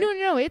water.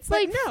 No, it's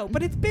but no,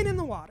 but it's been in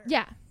the water.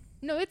 Yeah.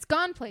 No, it's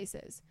gone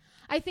places.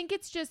 I think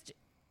it's just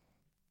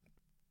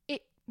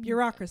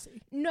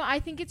bureaucracy. No, I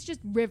think it's just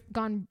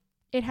gone.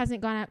 It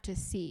hasn't gone out to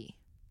sea.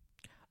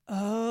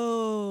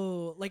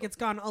 Oh, like it's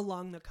gone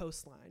along the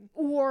coastline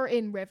or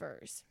in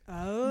rivers.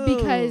 Oh,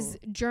 because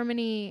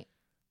Germany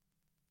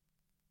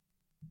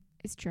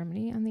is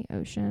Germany on the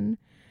ocean.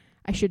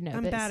 I should know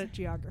I'm this. bad at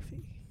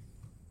geography.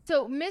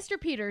 So Mr.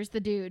 Peters,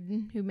 the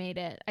dude who made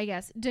it, I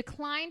guess,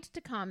 declined to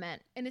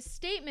comment. In a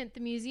statement, the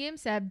museum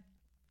said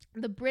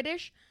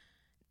Britain's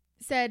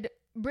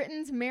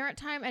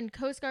Maritime and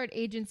Coast Guard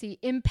Agency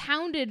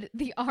impounded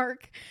the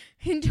Ark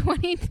in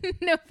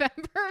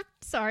November.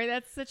 Sorry,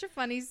 that's such a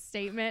funny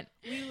statement.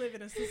 We live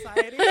in a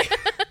society.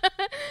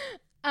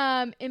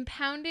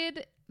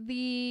 Impounded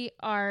the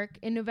Ark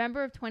in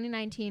November of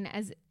 2019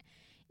 as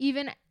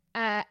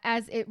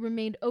it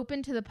remained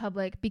open to the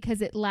public because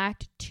it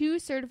lacked two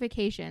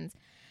certifications,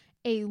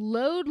 a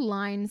load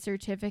line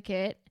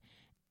certificate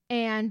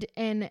and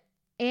an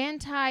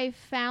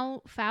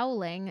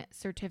anti-fouling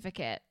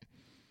certificate.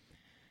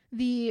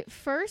 The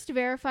first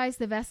verifies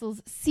the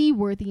vessel's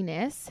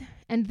seaworthiness,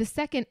 and the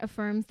second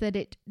affirms that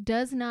it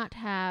does not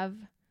have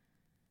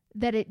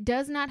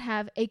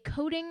a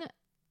coating,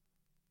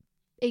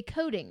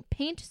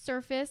 paint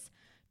surface,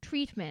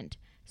 treatment,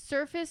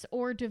 surface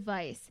or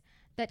device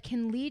that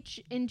can leach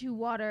into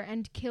water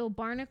and kill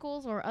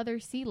barnacles or other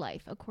sea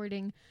life,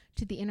 according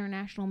to the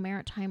International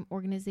Maritime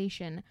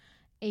Organization,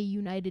 a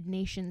United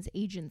Nations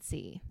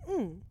agency.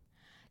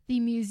 The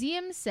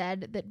museum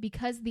said that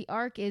because the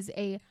Ark is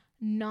a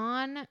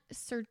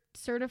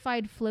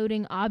non-certified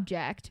floating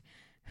object,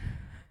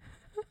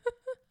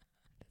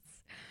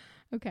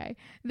 okay,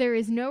 there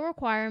is no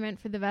requirement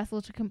for the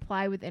vessel to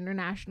comply with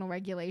international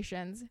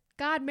regulations.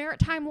 God,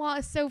 maritime law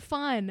is so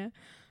fun.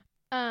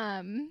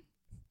 Did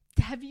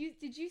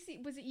you see,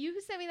 was it you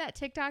who sent me that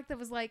TikTok that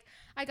was like,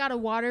 I got a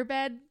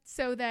waterbed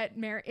so that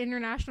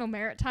international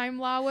maritime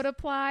law would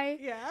apply?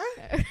 Yeah.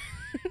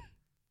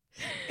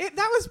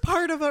 That was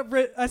part of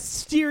a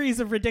series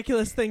of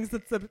ridiculous things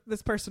that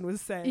this person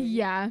was saying.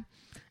 Yeah.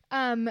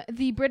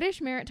 The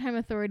British maritime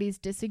authorities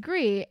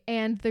disagree,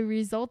 and the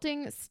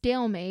resulting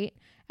stalemate,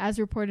 as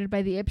reported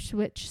by the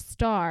Ipswich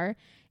Star,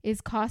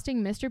 is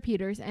costing Mr.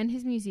 Peters and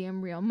his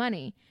museum real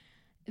money.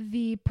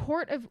 The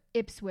Port of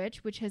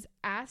Ipswich, which has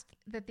asked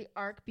that the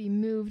Ark be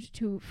moved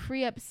to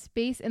free up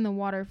space in the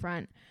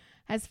waterfront,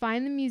 has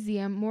fined the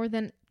museum more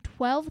than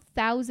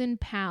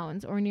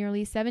 £12,000 or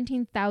nearly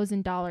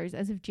 $17,000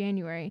 as of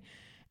January,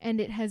 and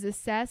it has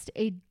assessed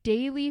a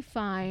daily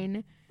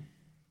fine,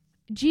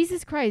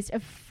 Jesus Christ,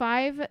 of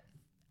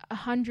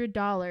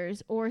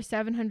 $500 or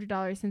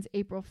 $700 since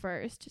April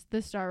 1st,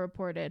 the Star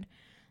reported.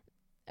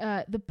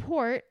 The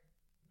port,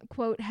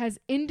 quote, has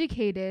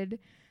indicated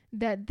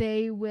that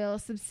they will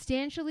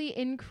substantially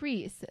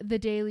increase the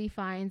daily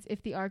fines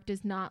if the Ark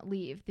does not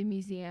leave the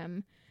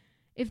museum.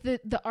 If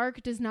the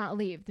Ark does not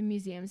leave, the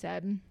museum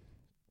said.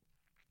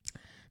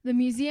 The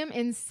museum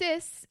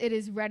insists it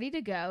is ready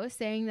to go,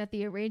 saying that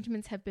the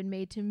arrangements have been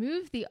made to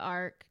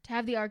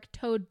have the Ark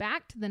towed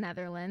back to the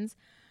Netherlands,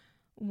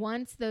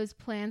 once those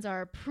plans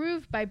are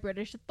approved by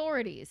British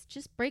authorities.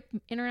 Just break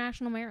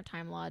international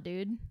maritime law,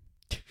 dude.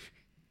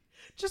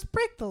 Just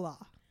break the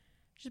law.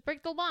 Just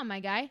break the law, my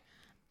guy.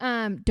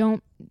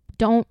 Don't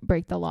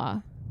break the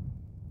law.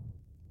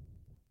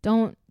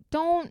 Don't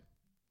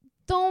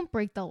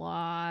break the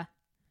law.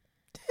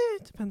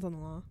 It depends on the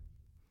law.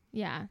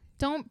 Yeah.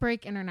 Don't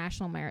break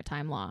international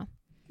maritime law.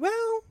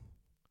 Well,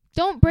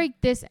 don't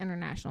break this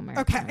international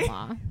maritime okay.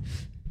 law.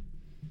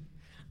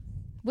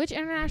 Which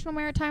international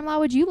maritime law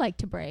would you like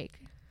to break?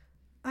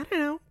 I don't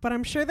know, but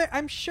I'm sure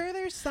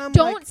there's some.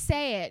 Don't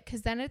say it,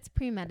 because then it's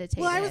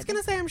premeditated. Well, I was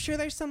gonna say I'm sure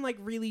there's some like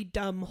really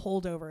dumb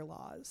holdover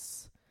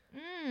laws.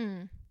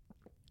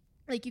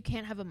 Like you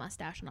can't have a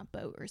mustache on a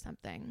boat or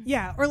something.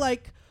 Yeah, or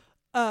like,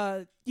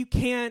 you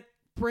can't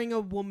bring a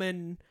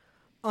woman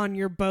on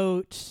your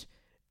boat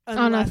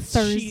on a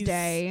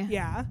Thursday.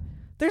 Yeah,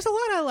 there's a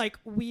lot of like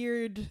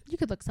weird. You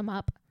could look some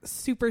up.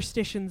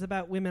 Superstitions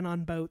about women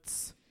on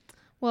boats.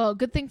 Well,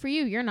 good thing for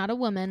you. You're not a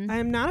woman. I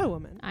am not a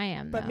woman. I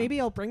am, but though. Maybe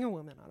I'll bring a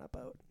woman on a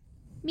boat.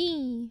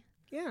 Me.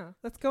 Yeah,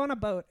 let's go on a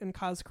boat and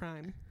cause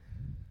crime.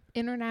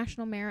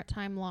 International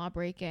maritime law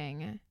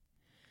breaking.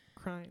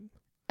 Crime.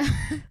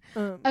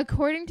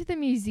 According to the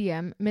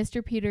museum,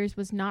 Mr. Peters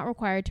was not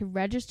required to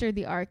register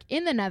the Ark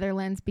in the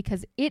Netherlands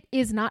because it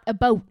is not a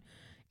boat.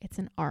 It's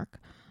an Ark.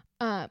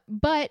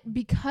 But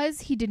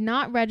because he did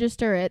not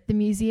register it, the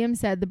museum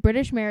said the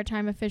British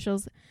maritime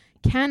officials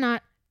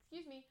cannot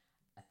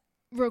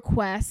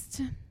request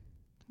an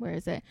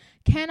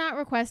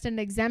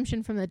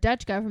exemption from the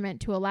Dutch government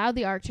to allow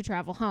the Ark to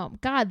travel home.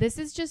 God, this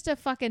is just a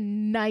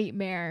fucking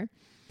nightmare.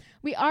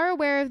 We are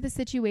aware of the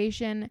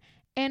situation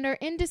and are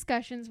in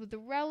discussions with the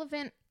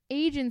relevant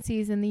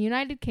agencies in the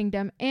United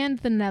Kingdom and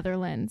the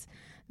Netherlands,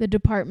 the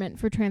Department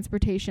for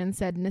Transportation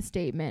said in a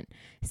statement.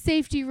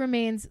 Safety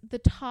remains the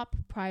top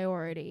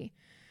priority.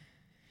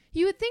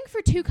 You would think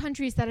for two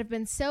countries that have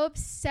been so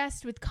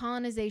obsessed with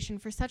colonization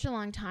for such a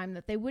long time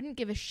that they wouldn't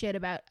give a shit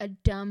about a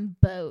dumb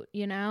boat,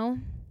 you know?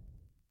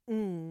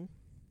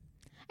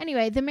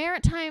 Anyway, the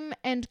Maritime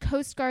and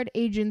Coast Guard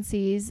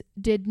agencies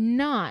did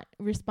not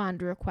respond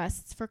to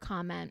requests for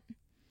comment.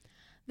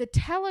 The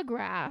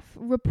Telegraph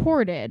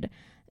reported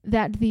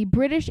that the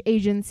British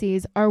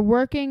agencies are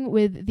working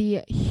with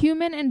the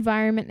Human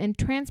Environment and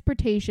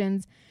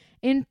Transportation's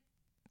I'm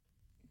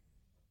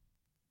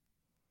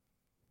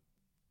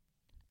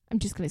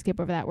just going to skip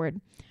over that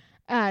word.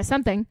 And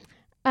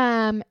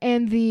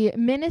the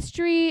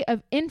Ministry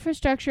of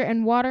Infrastructure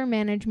and Water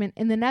Management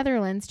in the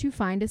Netherlands to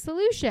find a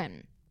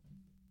solution.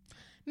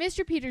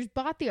 Mr. Peters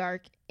bought the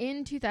Ark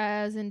in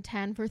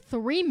 2010 for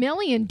 $3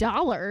 million.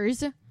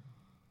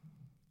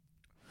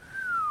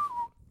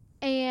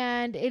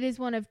 And it is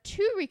one of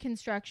two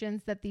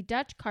reconstructions that the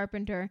Dutch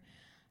carpenter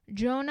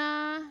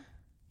Jona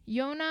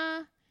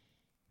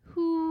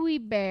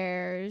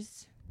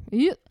Huybers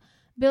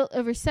built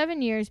over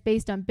 7 years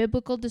based on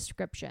biblical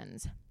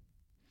descriptions.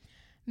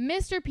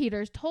 Mr.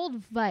 Peters told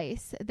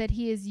Vice that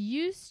he is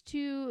used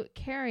to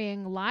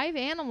carrying live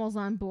animals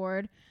on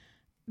board,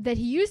 but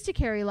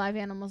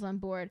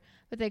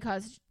they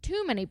caused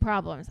too many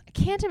problems. I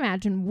can't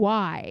imagine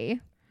why.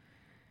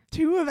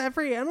 2 of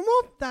every animal?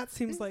 That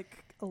seems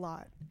like a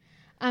lot.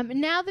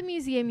 Now the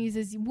museum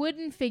uses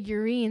wooden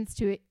figurines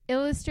to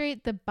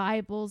illustrate the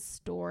Bible's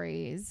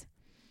stories.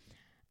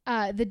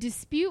 The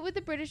dispute with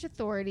the British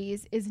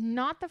authorities is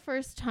not the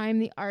first time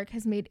the Ark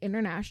has made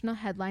international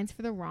headlines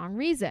for the wrong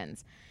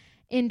reasons.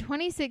 In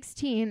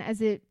 2016,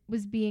 as it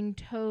was being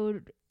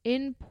towed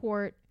in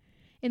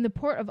the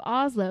port of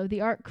Oslo,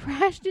 the Ark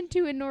crashed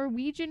into a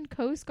Norwegian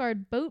Coast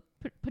Guard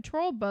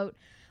patrol boat,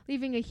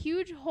 leaving a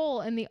huge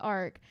hole in the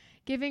Ark,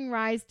 giving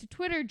rise to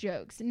Twitter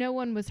jokes. No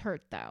one was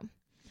hurt, though.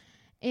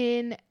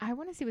 I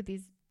want to see what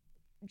these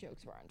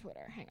jokes were on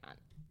Twitter. Hang on.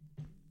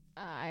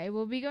 I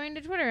will be going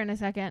to Twitter in a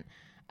second.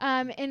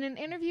 In an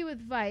interview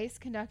with Vice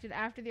conducted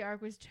after the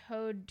Ark was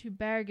towed to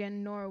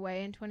Bergen,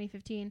 Norway in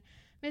 2015,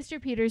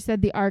 Mr. Peters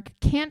said the Ark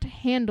can't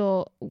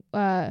handle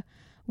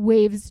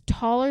waves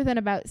taller than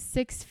about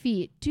 6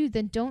 feet. Dude,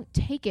 then don't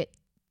take it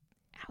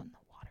out in the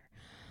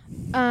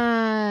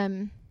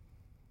water.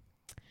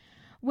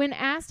 When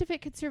asked if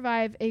it could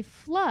survive a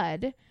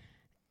flood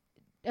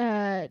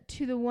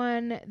to the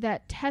one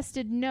that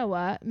tested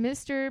Noah,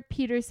 Mr.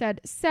 Peters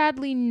said,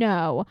 "Sadly,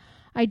 no.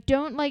 I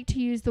don't like to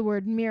use the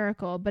word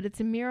miracle, but it's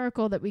a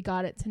miracle that we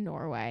got it to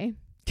Norway."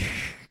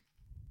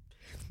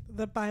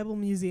 The Bible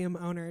Museum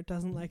owner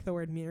doesn't like the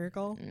word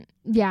miracle.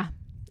 Yeah.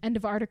 End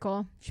of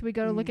article. Should we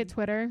go to look at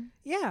Twitter?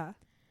 Yeah.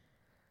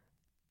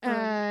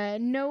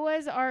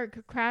 Noah's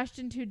Ark crashed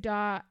into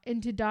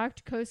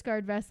docked Coast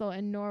Guard vessel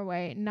in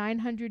Norway.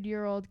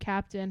 900-year-old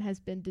captain has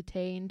been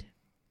detained.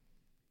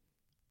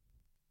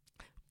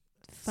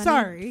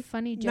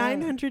 Funny joke.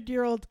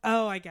 900-year-old.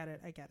 Oh, I get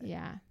it.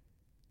 Yeah.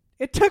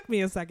 It took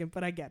me a second,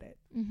 but I get it.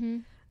 Mm-hmm.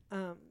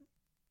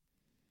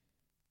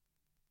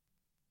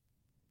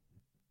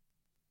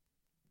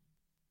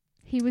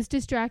 He was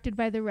distracted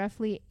by the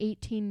roughly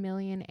 18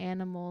 million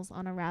animals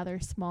on a rather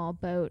small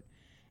boat,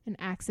 an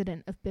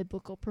accident of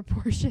biblical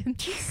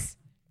proportions.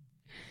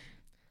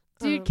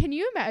 Dude, can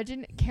you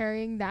imagine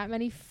carrying that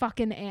many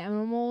fucking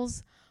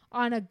animals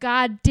on a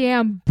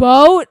goddamn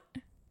boat?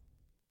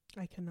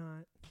 I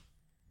cannot.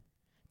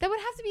 That would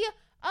have to be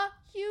a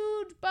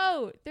huge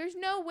boat. There's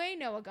no way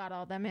Noah got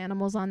all them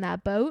animals on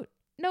that boat.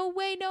 No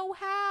way, no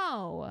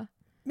how.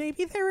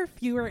 Maybe there were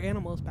fewer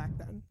animals back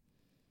then.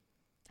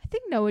 I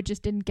think Noah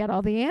just didn't get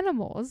all the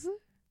animals.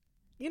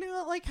 You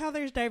know, like how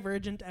there's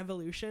divergent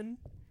evolution?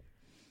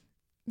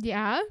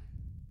 Yeah.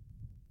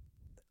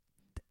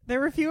 There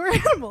were fewer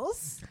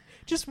animals.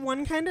 Just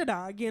one kind of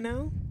dog, you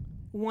know?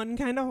 One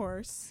kind of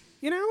horse,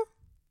 you know?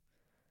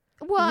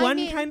 Well,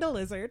 one kind of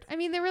lizard. I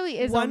mean, there really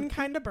is one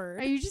kind of bird.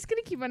 Are you just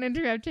going to keep on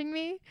interrupting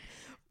me?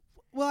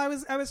 Well,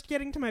 I was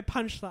getting to my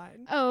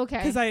punchline. Oh,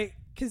 okay.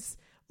 Because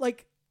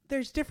like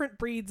there's different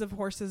breeds of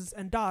horses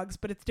and dogs,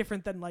 but it's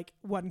different than like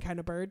one kind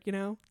of bird, you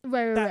know?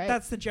 Right.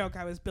 That's the joke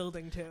I was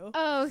building to.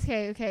 Oh,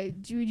 okay.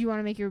 Do you want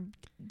to make your?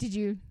 Did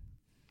you?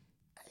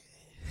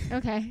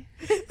 Okay.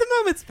 The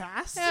moment's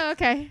passed. Oh,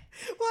 okay.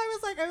 Well,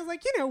 I was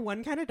like, you know,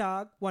 one kind of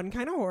dog, one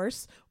kind of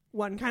horse,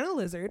 one kind of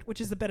lizard,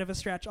 which is a bit of a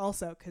stretch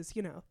also because,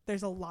 you know,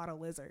 there's a lot of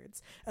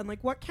lizards. And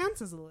like what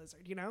counts as a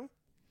lizard, you know?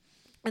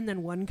 And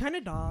then one kind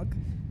of dog.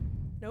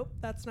 Nope,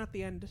 that's not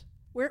the end.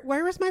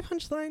 Where was my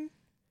punchline?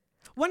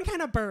 One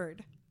kind of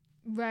bird.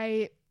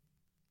 Right.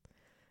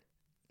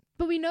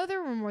 But we know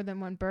there were more than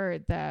one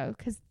bird, though,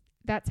 because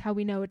that's how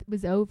we know it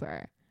was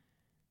over.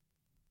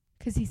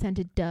 Because he sent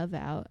a dove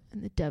out,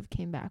 and the dove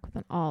came back with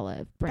an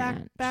olive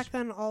branch. Back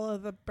then, all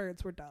of the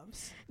birds were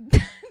doves.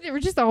 They were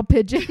just all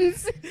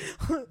pigeons.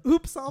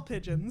 Oops, all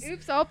pigeons.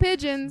 Oops, all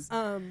pigeons.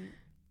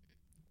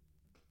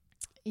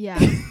 Yeah.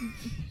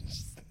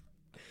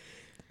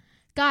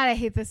 God, I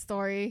hate this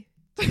story.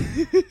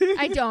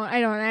 I don't.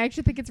 I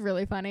actually think it's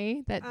really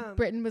funny that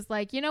Britain was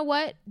like, you know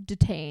what?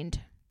 Detained.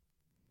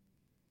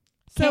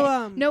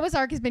 So, Noah's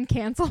Ark has been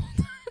canceled.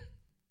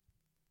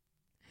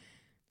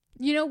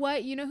 You know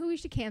what? You know who we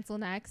should cancel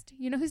next?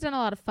 You know who's done a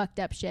lot of fucked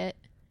up shit?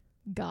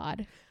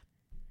 God.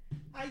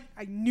 I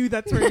knew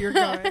that's where you're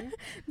going.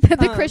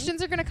 The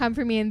Christians are going to come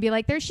for me and be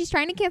like, she's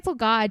trying to cancel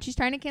God. She's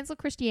trying to cancel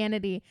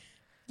Christianity.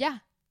 Yeah.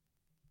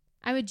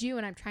 I'm a Jew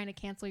and I'm trying to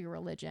cancel your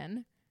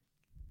religion.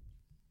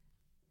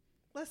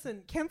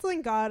 Listen,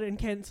 canceling God and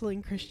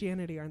canceling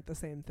Christianity aren't the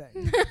same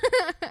thing.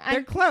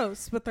 They're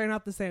close, but they're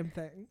not the same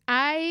thing.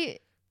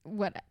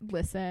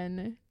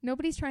 Listen,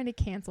 nobody's trying to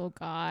cancel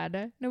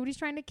God. Nobody's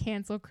trying to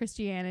cancel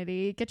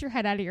Christianity. Get your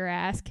head out of your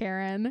ass,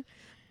 Karen.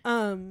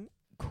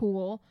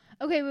 Cool.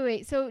 Okay,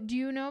 wait. So do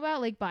you know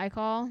about Lake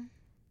Baikal?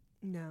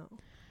 No.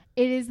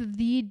 It is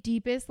the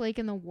deepest lake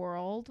in the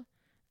world.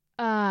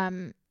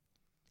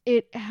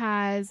 It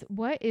has,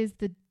 what is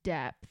the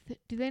depth?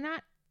 Do they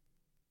not?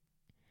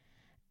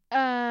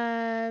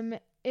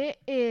 It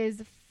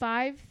is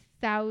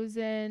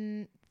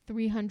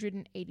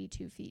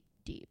 5,382 feet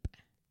deep.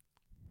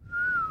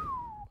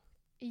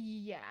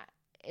 Yeah,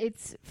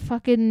 it's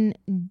fucking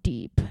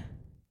deep.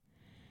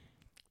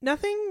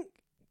 Nothing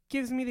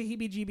gives me the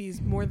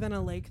heebie-jeebies more than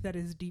a lake that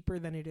is deeper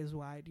than it is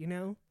wide, you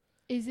know?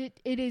 It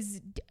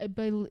is,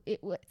 but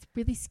it's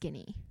really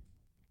skinny.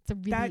 It's a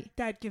really...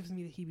 That gives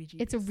me the heebie-jeebies.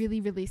 It's a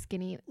really, really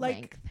skinny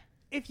length.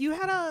 If you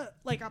had a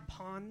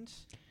pond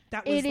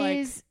that was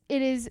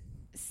It is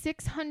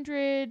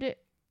 600...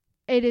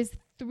 It is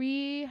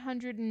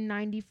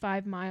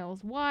 395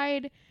 miles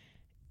wide...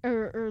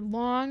 Or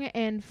long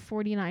and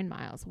 49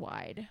 miles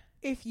wide.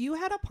 If you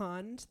had a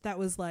pond that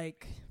was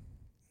like,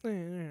 I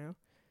don't know,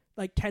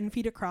 like 10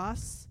 feet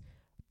across,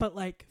 but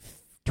like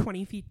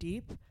 20 feet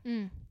deep,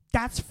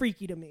 that's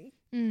freaky to me.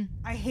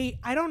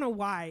 I don't know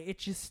why.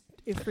 It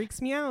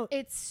freaks me out.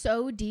 It's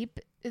so deep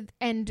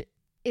and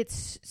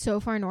it's so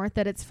far north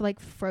that it's like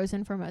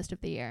frozen for most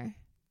of the year.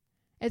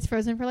 It's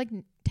frozen for like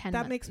 10 months.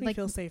 That makes me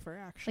feel safer,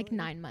 actually. Like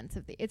 9 months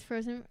of it's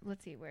frozen.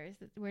 Let's see, where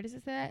does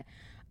it say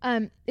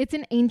that? It's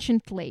an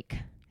ancient lake.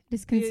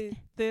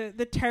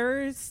 The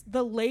terrors,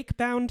 the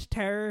lake-bound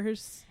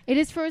terrors. It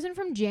is frozen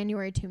from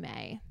January to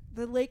May.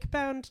 The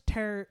lake-bound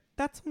terror,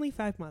 that's only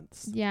 5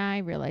 months. Yeah, I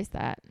realized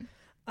that.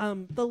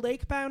 The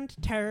lake-bound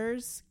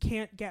terrors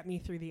can't get me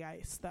through the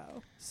ice,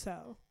 though.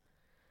 So.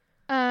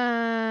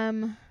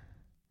 I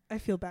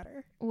feel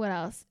better. What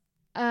else?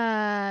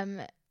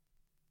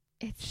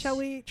 Shall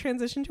we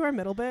transition to our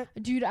middle bit?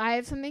 Dude, I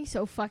have something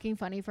so fucking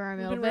funny for our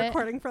middle bit. We've been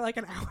recording for like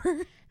an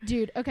hour.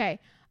 Dude, okay.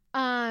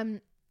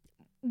 Again,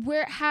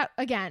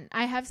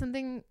 I have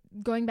something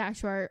going back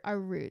to our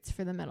roots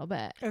for the middle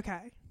bit.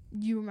 Okay.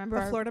 You remember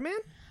a Florida man?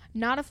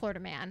 Not a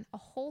Florida man. A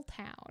whole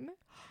town.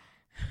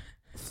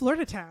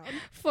 Florida town.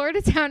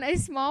 A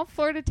small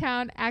Florida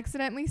town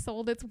accidentally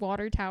sold its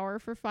water tower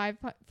for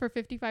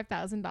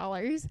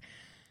 $55,000.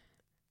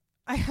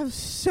 I have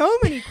so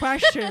many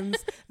questions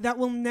that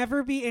will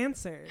never be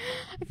answered.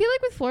 I feel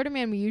like with Florida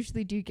Man, we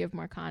usually do give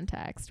more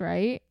context,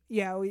 right?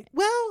 Yeah,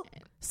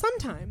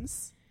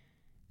 sometimes.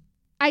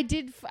 I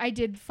did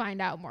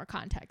find out more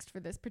context for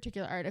this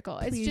particular article.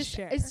 Please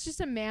share. It's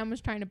just a man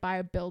was trying to buy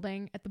a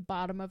building at the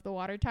bottom of the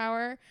water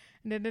tower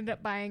and ended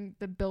up buying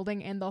the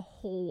building and the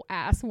whole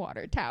ass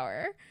water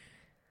tower.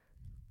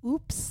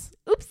 Oopsie.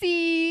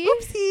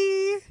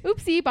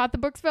 Bought the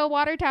Brooksville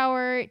water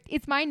tower.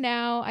 It's mine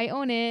now. I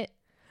own it.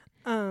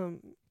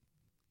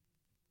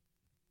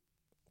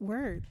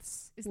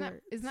 Words.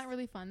 Isn't that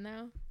really fun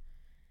though?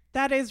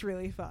 That is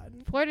really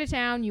fun. Florida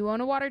town, you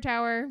own a water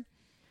tower.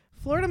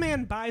 Florida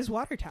man buys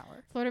water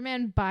tower. Florida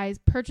man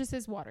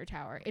purchases water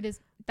tower.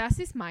 Das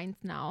ist meins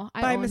now.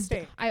 By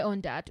mistake. I own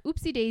that.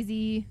 Oopsie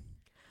daisy.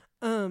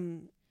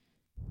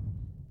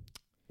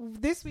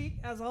 This week,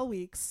 as all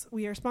weeks,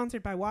 we are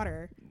sponsored by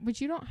water.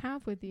 Which you don't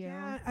have with you.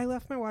 Yeah, I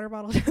left my water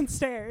bottle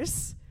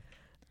downstairs.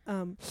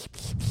 I'll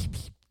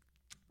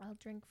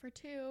drink for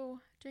two.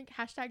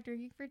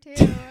 #drinking for two.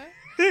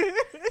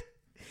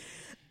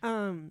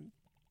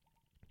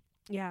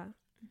 Yeah.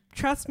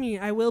 Trust me,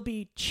 I will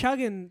be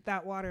chugging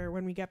that water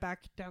when we get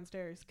back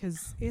downstairs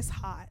because it's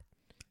hot.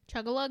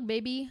 Chug-a-lug,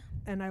 baby.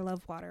 And I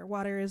love water.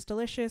 Water is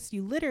delicious.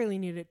 You literally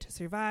need it to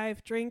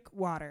survive. Drink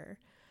water.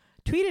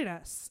 Tweet at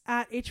us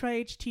at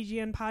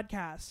HYHTGN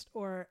Podcast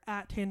or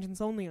at Tangents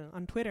Only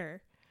on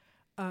Twitter.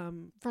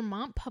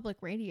 Vermont Public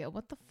Radio.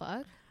 What the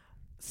fuck?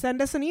 Send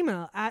us an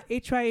email at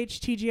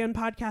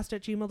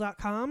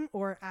hyhtgnpodcast@gmail.com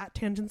or at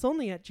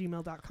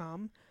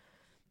tangentsonly@gmail.com.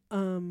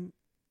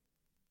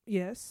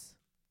 Yes.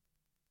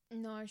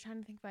 No, I was trying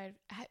to think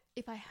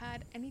if I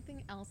had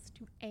anything else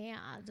to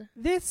add.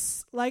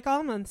 This, like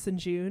all months in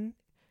June,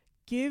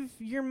 give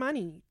your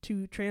money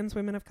to trans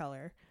women of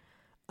color.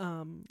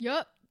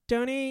 Yup.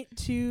 Donate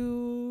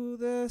to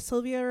the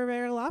Sylvia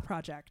Rivera Law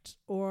Project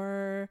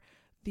or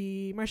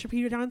the Marsha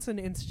P. Johnson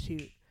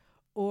Institute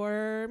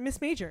or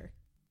Miss Major.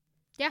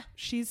 Yeah.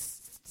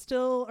 She's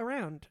still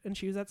around and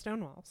she was at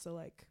Stonewall.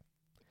 So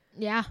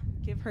yeah,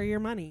 give her your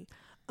money.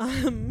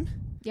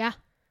 Yeah.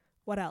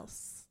 What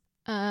else?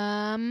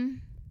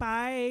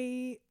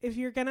 If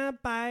you're gonna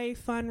buy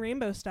fun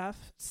rainbow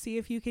stuff, see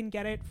if you can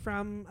get it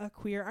from a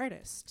queer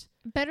artist.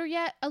 Better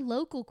yet, a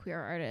local queer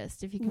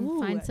artist, if you can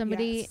find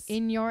somebody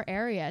in your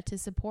area to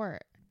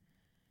support.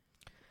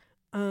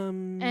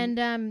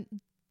 And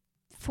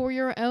for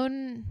your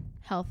own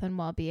health and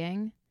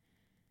well-being,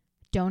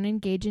 don't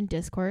engage in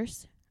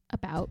discourse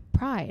about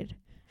pride.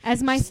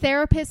 As my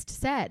therapist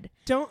said.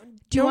 Do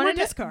you want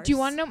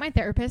to know what my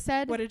therapist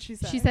said? What did she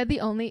say? She said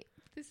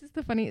this is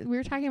the funny, we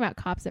were talking about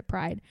cops at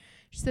Pride.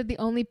 She said the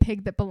only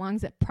pig that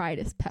belongs at Pride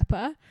is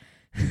Peppa.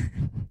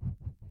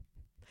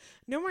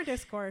 No more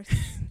discourse.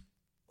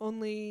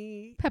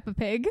 Only Peppa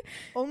Pig.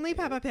 Only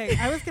Peppa Pig.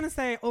 I was going to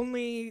say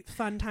only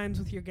fun times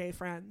with your gay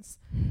friends.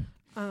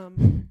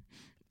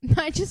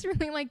 I just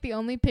really like the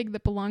only pig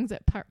that belongs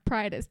at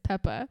Pride is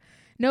Peppa.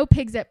 No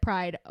pigs at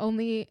Pride.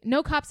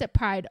 No cops at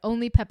Pride.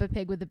 Only Peppa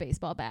Pig with a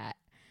baseball bat.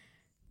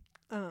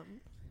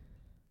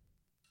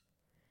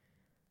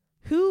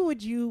 Who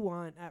would you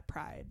want at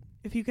Pride?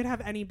 If you could have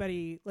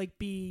anybody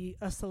be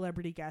a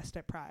celebrity guest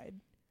at Pride.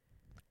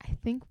 I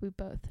think we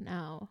both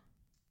know.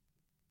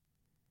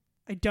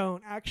 I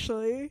don't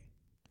actually.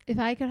 If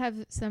I could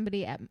have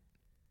somebody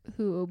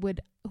who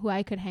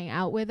I could hang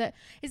out with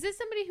is this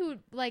somebody who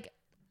would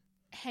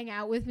hang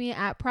out with me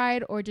at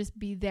Pride or just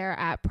be there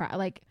at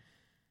Pride?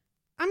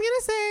 I'm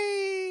gonna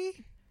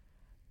say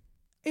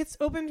it's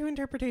open to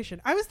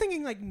interpretation. I was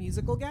thinking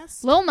musical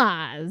guests. Lil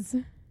Nas.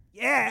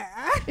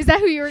 Yeah. Is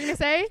that who you were gonna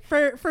say?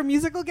 For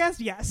musical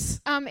guests,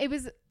 yes.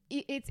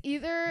 It's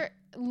either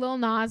Lil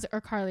Nas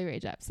or Carly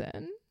Rae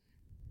Jepsen.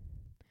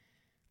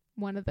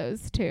 One of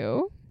those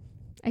two.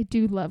 I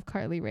do love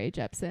Carly Rae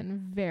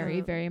Jepsen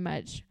very, very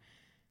much.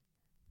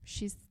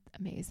 She's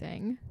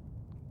amazing.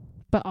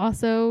 But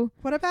also,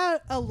 what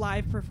about a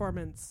live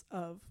performance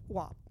of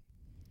WAP?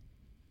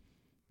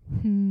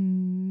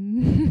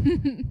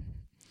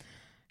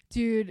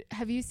 Dude,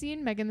 have you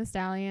seen Megan Thee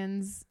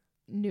Stallion's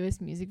newest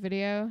music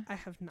video? I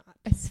have not.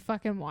 It's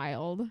fucking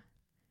wild.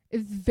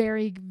 It's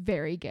very,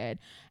 very good.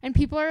 And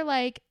people are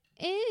like,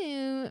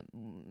 ew,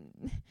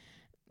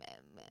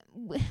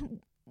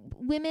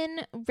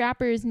 women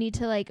rappers need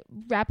to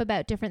rap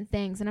about different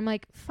things. And I'm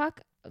like,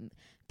 fuck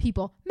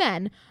people.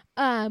 Men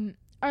are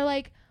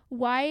like,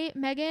 why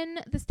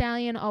Megan Thee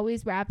Stallion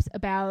always raps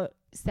about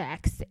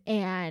sex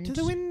and to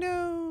the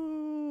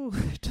window,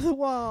 to the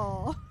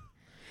wall.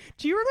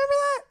 Do you remember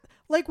that?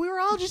 We were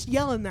all just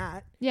yelling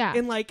that. Yeah.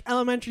 In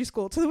elementary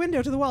school. To the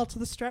window, to the wall, to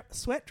the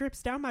sweat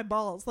drips down my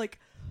balls.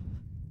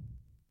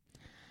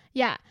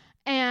 Yeah.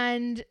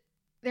 And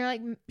they're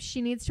like,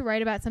 she needs to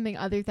write about something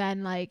other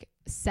than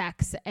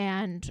sex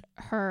and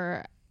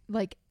her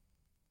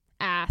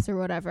ass or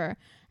whatever.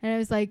 And I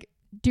was like,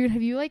 dude,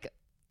 have you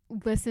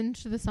listened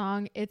to the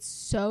song? It's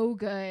so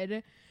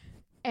good.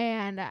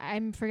 And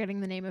I'm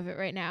forgetting the name of it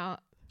right now.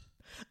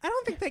 I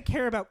don't think they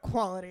care about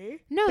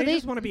quality. No, they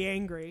just want to be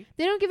angry.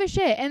 They don't give a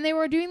shit. And they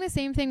were doing the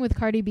same thing with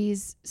Cardi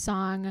B's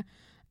song,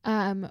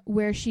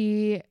 where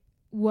they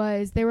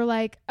were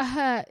like,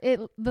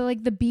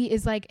 the beat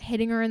is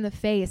hitting her in the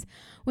face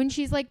when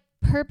she's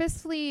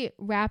purposefully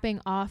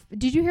rapping off.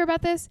 Did you hear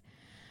about this?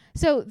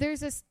 So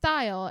there's a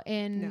style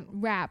in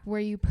rap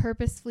where you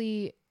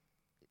purposefully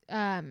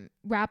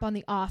rap on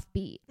the off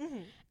beat. Mm-hmm.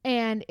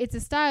 And it's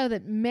a style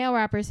that male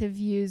rappers have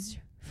used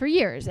for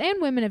years,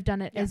 and women have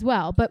done it as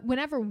well. But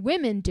whenever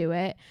women do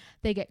it,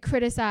 they get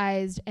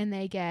criticized and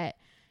they get,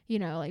 you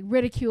know, like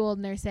ridiculed,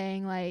 and they're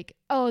saying like,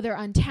 oh, they're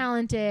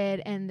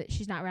untalented and that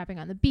she's not rapping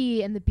on the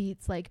beat and the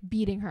beat's like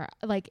beating her.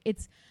 Like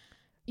it's,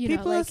 you know,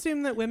 people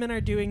assume that women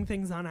are doing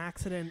things on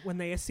accident when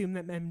they assume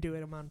that men do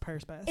it on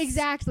purpose.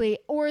 Exactly.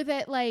 Or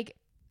that like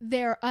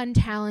they're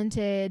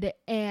untalented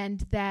and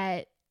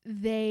that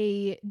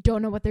they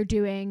don't know what they're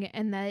doing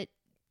and that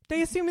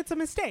they assume it's a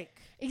mistake.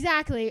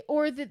 Exactly.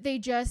 Or that they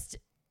just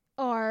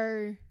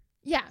are,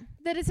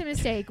 that it's a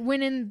mistake.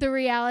 When in the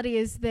reality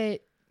is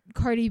that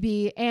Cardi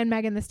B and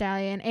Megan Thee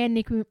Stallion and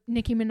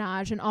Nicki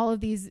Minaj and all of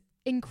these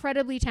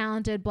incredibly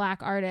talented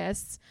Black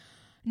artists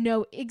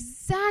know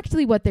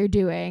exactly what they're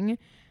doing.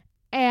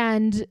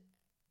 And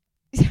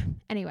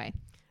anyway,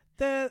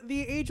 the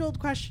age-old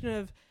question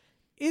of,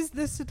 is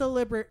this a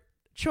deliberate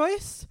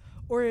choice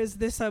or is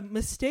this a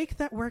mistake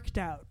that worked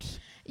out?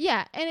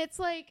 Yeah, and it's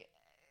like,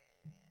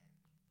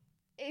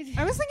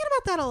 I was thinking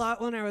about that a lot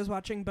when I was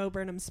watching Bo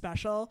Burnham's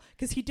special,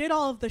 because he did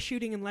all of the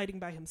shooting and lighting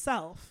by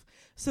himself.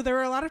 So there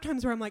were a lot of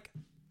times where I'm like,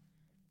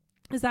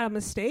 is that a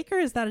mistake or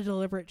is that a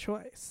deliberate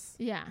choice?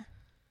 Yeah.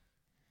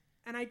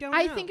 And I don't know.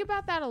 I think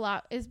about that a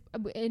lot is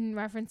in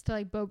reference to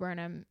like Bo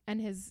Burnham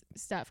and his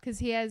stuff, because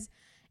he has,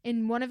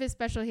 in one of his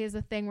special, he has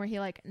a thing where he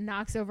like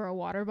knocks over a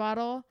water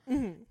bottle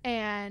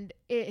and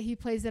he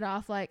plays it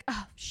off like,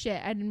 oh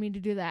shit, I didn't mean to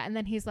do that. And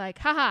then he's like,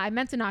 haha, I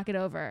meant to knock it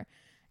over.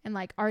 And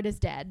like, art is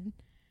dead.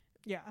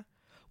 Yeah.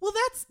 Well,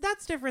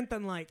 that's different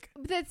than like.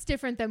 That's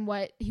different than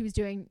what he was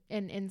doing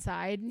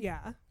inside.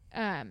 Yeah.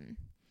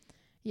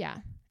 Yeah.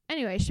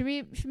 Anyway, should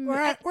we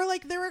or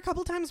like there were a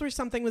couple times where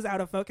something was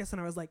out of focus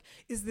and I was like,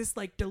 is this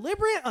like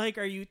deliberate? Like,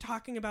 are you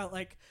talking about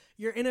like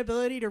your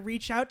inability to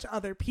reach out to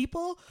other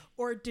people,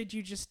 or did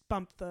you just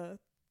bump the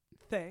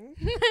thing?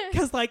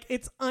 Because like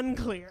it's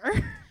unclear.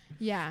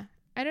 Yeah.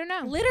 I don't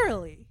know.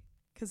 Literally,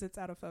 because it's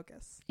out of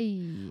focus.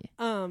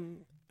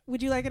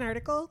 Would you like an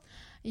article?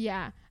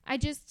 Yeah.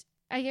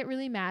 I get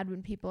really mad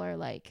when people are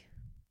like,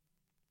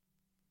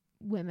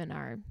 women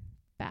are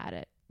bad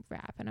at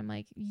rap. And I'm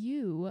like,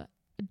 you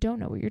don't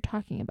know what you're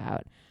talking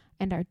about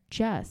and are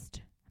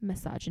just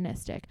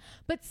misogynistic.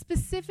 But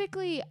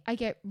specifically, I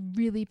get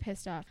really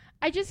pissed off.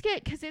 I just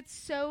get, because it's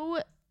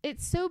so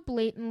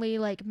blatantly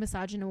like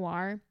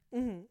misogynoir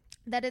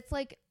that it's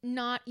like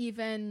not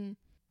even,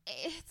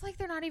 it's like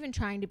they're not even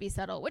trying to be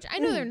subtle, which I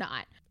know they're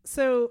not.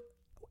 So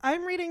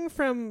I'm reading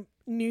from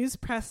News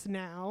Press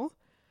Now.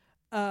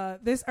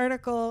 This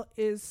article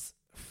is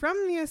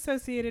from the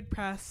Associated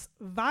Press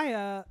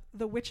via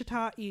the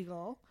Wichita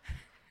Eagle.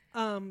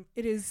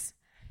 It is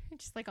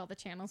just like all the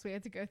channels we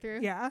had to go through.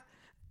 Yeah.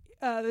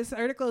 This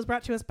article is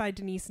brought to us by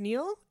Denise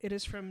Neal. It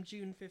is from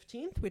June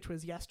 15th, which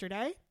was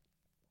yesterday.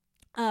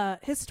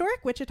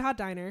 Historic Wichita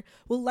Diner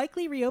will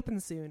likely reopen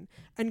soon,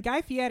 and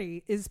Guy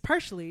Fieri is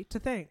partially to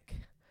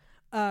thank.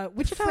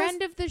 Wichita's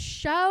friend of the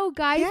show,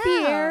 Guy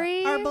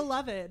Fieri, our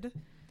beloved.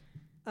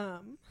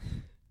 One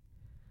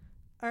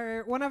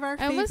of our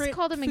favorite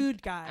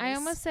food guys. I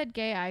almost said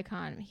gay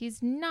icon.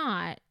 He's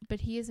not,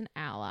 but he is an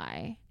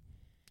ally.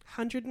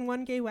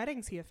 101 gay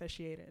weddings he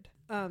officiated.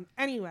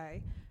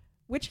 Anyway,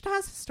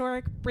 Wichita's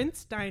historic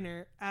Brint's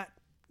Diner at...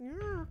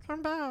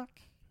 come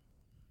back.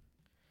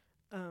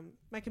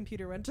 My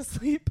computer went to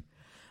sleep.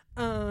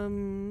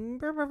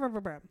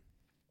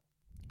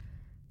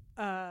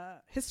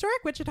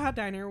 Historic Wichita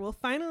Diner will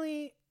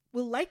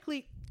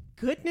likely...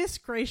 Goodness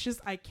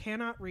gracious, I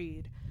cannot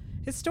read.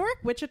 Historic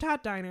Wichita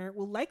Diner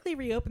will likely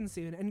reopen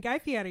soon, and Guy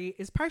Fieri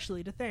is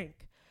partially to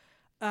thank.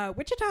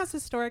 Wichita's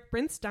historic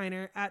Brint's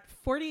Diner at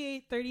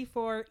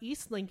 4834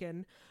 East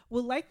Lincoln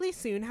will likely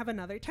soon have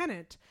another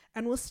tenant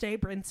and will stay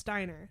Brint's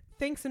Diner,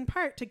 thanks in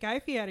part to Guy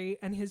Fieri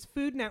and his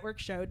Food Network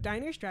show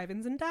Diners,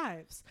 Drive-Ins, and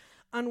Dives.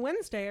 On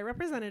Wednesday, a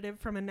representative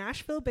from a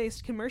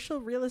Nashville-based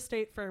commercial real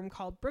estate firm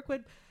called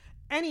Brookwood...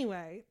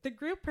 Anyway, the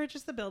group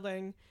purchased the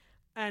building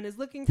and is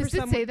looking for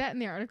someone... Does it say that in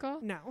the article?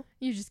 No.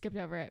 You just skipped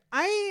over it.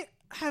 I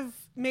have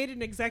made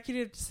an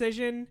executive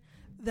decision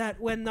that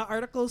when the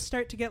articles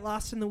start to get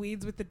lost in the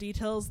weeds with the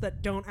details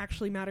that don't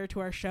actually matter to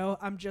our show,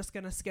 I'm just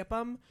going to skip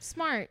them.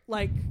 Smart.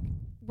 Like,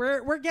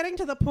 we're getting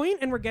to the point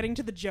and we're getting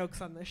to the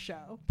jokes on this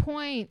show.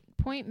 Point.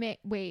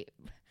 The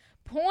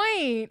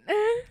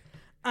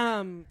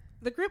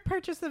group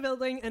purchased the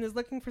building and is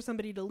looking for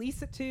somebody to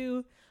lease it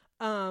to,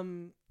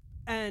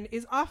 and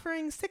is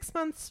offering 6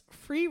 months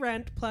free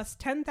rent plus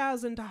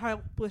 $10,000 to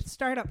help with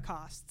startup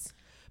costs,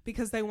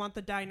 because they want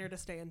the diner to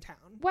stay in town.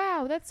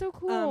 Wow, that's so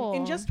cool.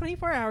 In just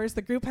 24 hours,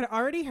 the group had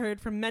already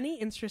heard from many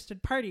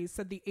interested parties,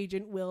 said the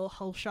agent Will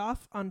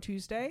Hulshoff on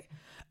Tuesday.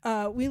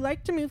 We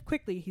like to move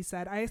quickly, he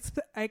said. I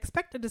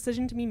expect a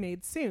decision to be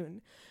made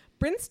soon.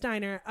 Brint's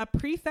Diner, a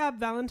prefab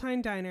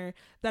Valentine diner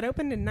that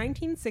opened in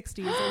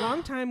 1960, is a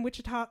long-time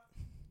Wichita...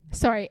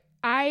 Sorry,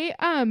 I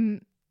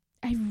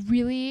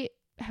really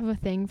have a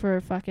thing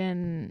for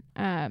fucking...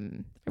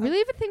 No,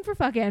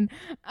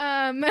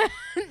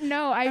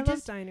 I just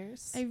love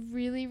diners. I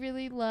really,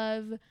 really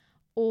love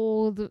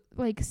old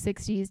like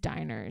 60s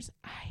diners.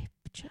 I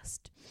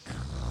just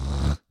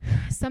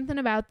Something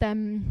about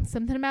them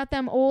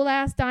old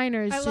ass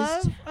diners. I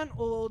love an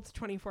old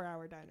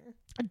 24-hour diner.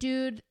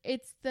 Dude,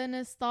 it's the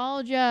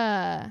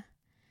nostalgia.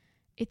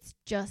 It's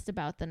just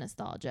about the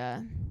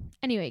nostalgia.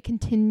 Anyway,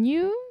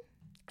 continue.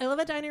 I love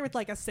a diner with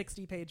like a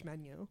 60-page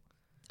menu.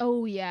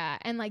 Oh yeah,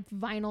 and like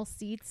vinyl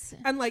seats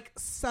and like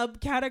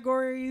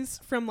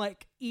subcategories from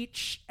like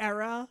each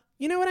era.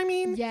 You know what I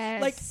mean?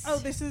 Yes. Like, oh,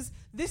 this is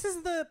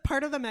the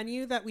part of the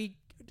menu that we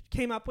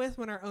came up with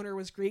when our owner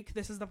was Greek.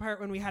 This is the part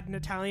when we had an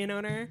Italian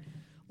owner.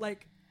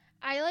 Like,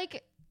 I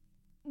like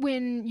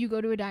when you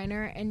go to a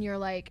diner and you're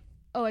like,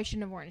 oh, I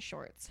shouldn't have worn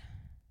shorts.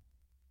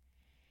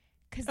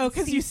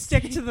 Because you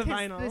stick to the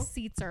vinyl. The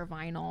seats are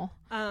vinyl.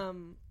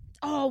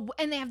 Oh,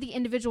 and they have the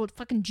individual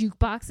fucking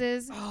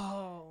jukeboxes.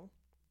 Oh.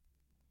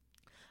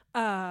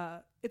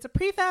 It's a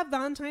prefab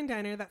Valentine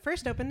diner that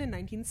first opened in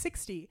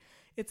 1960.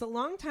 It's a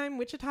longtime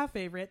Wichita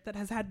favorite that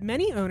has had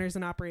many owners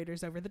and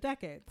operators over the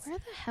decades. Where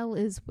the hell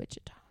is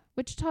Wichita?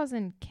 Wichita's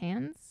in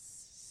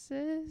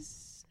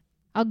Kansas?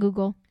 I'll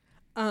Google.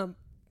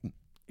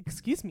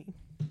 Excuse me.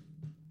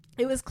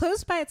 It was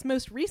closed by its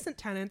most recent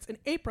tenants in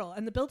April,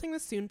 and the building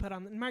was soon put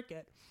on the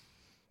market.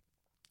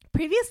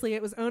 Previously,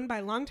 it was owned by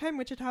longtime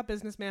Wichita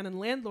businessman and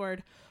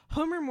landlord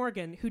Homer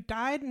Morgan, who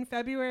died in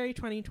February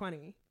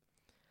 2020.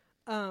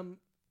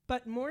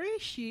 But Maury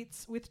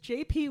Sheets with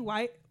J.P.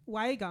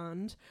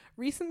 Wygand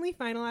recently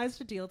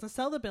finalized a deal to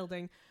sell the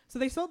building. So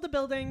they sold the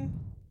building.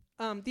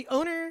 The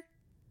owner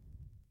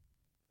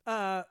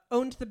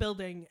owned the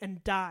building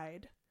and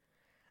died.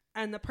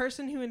 And the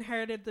person who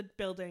inherited the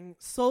building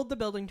sold the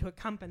building to a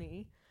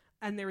company,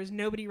 and there was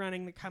nobody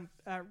running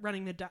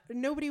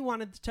nobody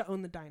wanted to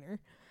own the diner.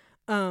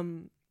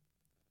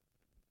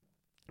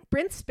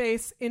 Brint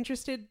Space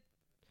interested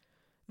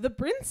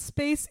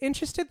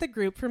the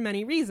group for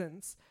many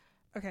reasons.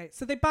 Okay,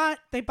 so they bought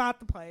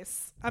the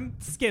place. I'm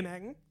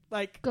skimming.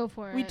 Like, go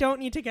for it. We don't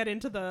need to get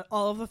into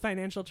all of the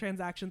financial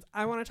transactions.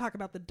 I want to talk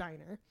about the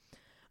diner.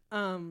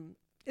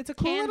 It's a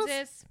cool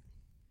Kansas.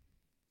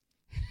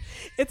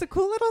 It's a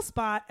cool little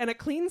spot and a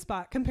clean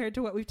spot compared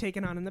to what we've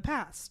taken on in the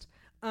past.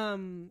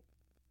 We'd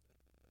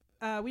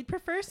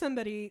prefer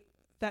somebody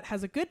that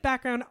has a good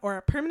background or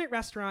a permanent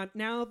restaurant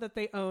now that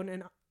they own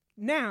and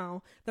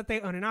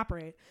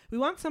operate. We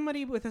want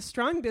somebody with a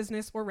strong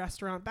business or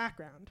restaurant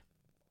background.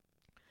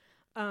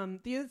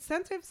 The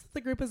incentives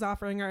the group is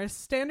offering are a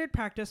standard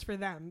practice for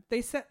them.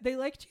 They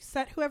like to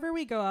set whoever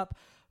we go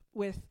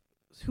with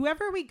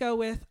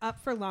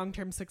up for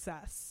long-term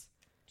success.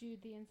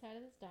 Dude, the inside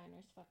of this diner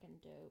is fucking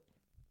dope.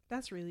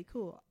 That's really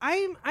cool.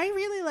 I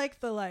really like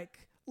the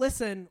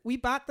listen, we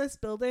bought this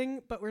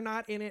building, but we're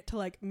not in it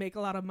to make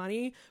a lot of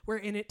money. We're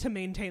in it to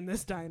maintain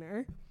this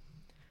diner.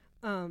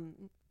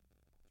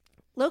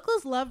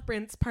 Locals love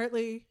Brint's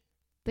partly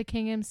the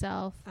king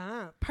himself.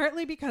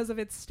 Partly because of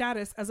its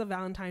status as a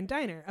Valentine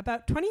diner.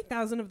 About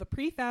 20,000 of the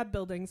prefab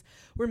buildings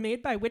were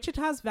made by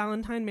Wichita's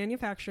Valentine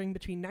Manufacturing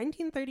between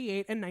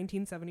 1938 and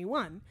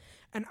 1971,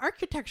 and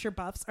architecture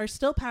buffs are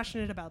still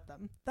passionate about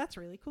them. That's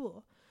really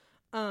cool.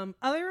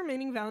 Other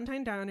remaining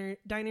Valentine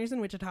diners in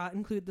Wichita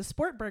include the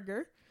Sport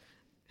Burger,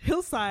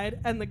 Hillside,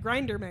 and the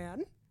Grinder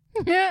Man.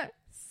 Yeah,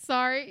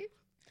 sorry.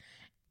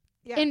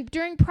 Yeah. And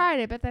during Pride,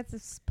 I bet that's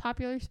a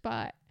popular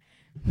spot.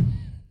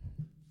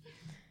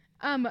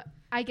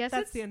 I guess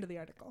that's the end of the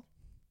article.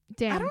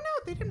 Damn. I don't know.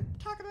 They didn't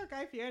talk about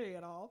Guy Fieri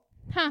at all.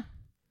 Huh.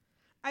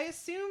 I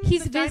assume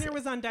the diner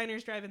was on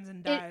Diners, Drive-Ins,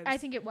 and Dives. I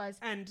think it was.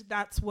 And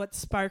that's what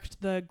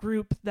sparked the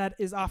group that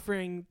is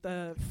offering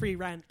the free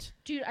rent.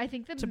 Dude, I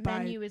think the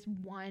menu is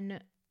one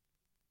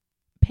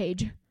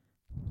page.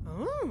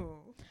 Oh.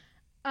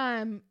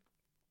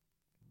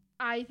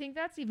 I think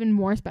that's even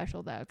more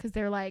special, though, because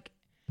they're,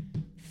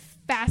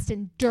 fast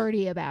and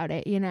dirty about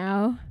it, you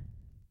know?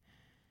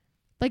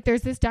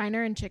 There's this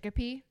diner in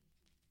Chicopee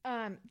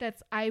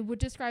that's I would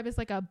describe as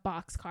a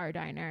boxcar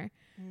diner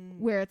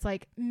where it's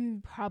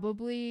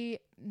probably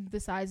the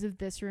size of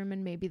this room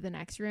and maybe the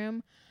next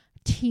room.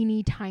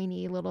 Teeny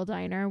tiny little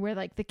diner where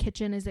the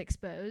kitchen is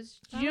exposed.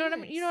 You know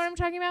what I'm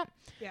talking about?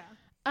 Yeah.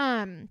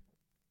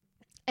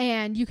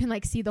 And you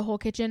can see the whole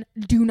kitchen.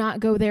 Do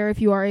not go there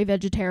if you are a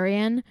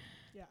vegetarian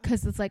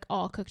because it's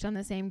all cooked on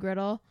the same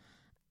griddle.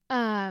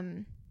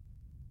 And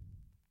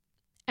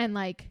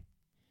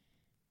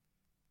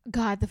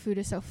God, the food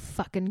is so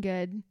fucking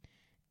good.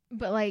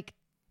 But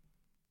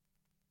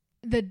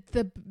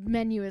the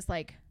menu is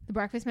the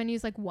breakfast menu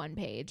is one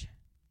page.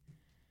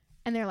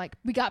 And they're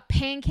we got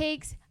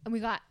pancakes and we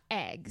got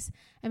eggs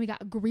and we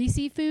got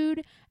greasy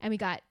food and we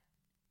got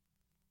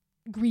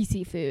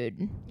greasy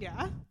food.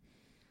 Yeah.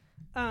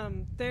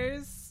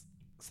 There's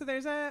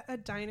a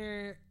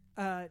diner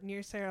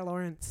near Sarah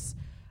Lawrence.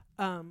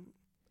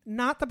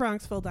 Not the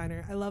Bronxville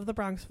Diner. I love the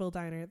Bronxville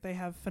Diner. They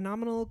have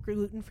phenomenal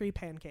gluten-free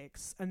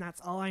pancakes, and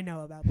that's all I know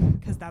about them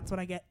because that's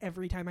what I get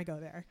every time I go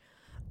there.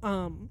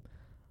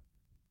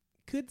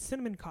 Good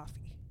cinnamon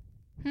coffee.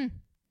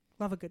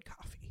 Love a good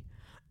coffee.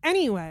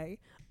 Anyway,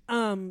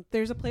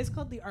 there's a place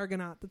called the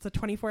Argonaut that's a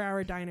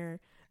 24-hour diner,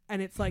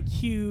 and it's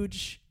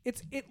huge.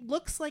 It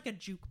looks like a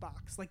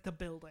jukebox, the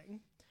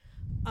building.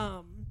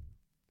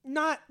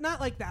 not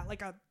like that,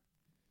 like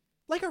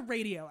a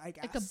radio, I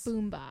guess. Like a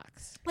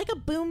boombox. Like a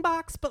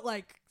boombox, but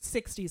like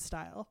 60s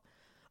style.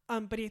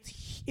 But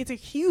it's a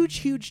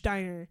huge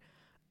diner.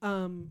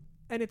 And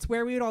it's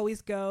where we would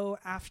always go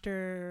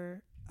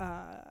after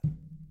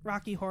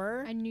Rocky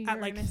Horror at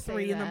like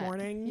 3 in the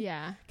morning.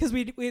 Yeah. Because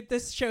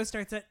this show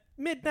starts at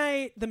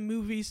midnight. The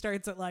movie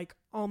starts at like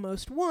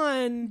almost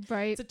 1.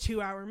 Right. It's a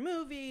 2-hour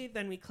movie.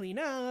 Then we clean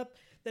up.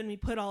 Then we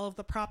put all of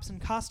the props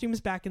and costumes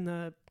back in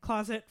the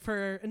closet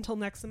until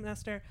next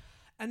semester.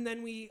 And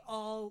then we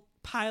all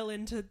pile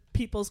into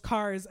people's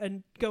cars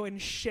and go in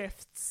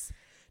shifts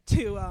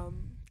to...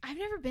 I've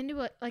never been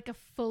to a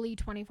fully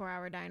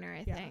 24-hour diner,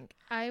 I think.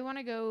 I want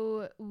to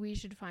go. We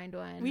should find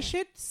one. We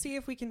should see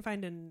if we can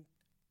find a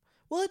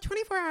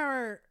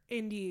 24-hour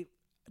indie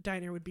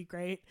diner would be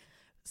great.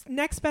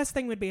 Next best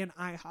thing would be an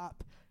IHOP.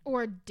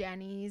 Or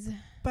Denny's.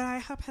 But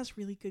IHOP has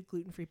really good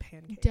gluten-free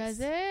pancakes. Does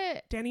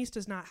it? Denny's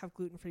does not have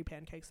gluten-free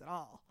pancakes at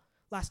all.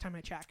 Last time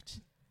I checked.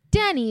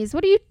 Denny's?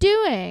 What are you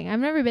doing? I've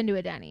never been to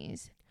a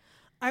Denny's.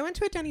 I went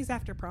to a Denny's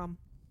after prom.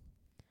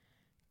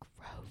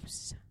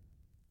 Gross.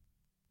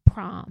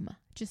 Prom,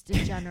 just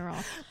in general.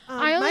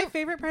 My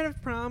favorite part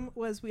of prom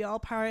was we all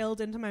piled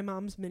into my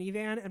mom's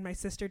minivan and my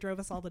sister drove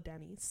us all to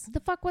Denny's. The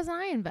fuck wasn't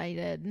I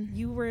invited?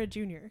 You were a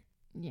junior.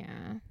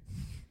 Yeah.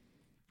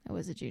 I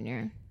was a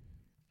junior.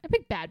 I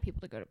picked bad people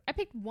to go to. I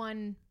picked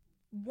one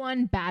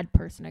bad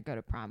person to go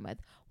to prom with.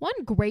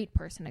 One great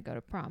person to go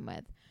to prom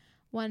with.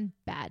 One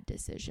bad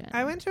decision.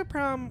 I went to a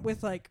prom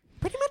with like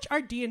pretty much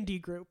our D&D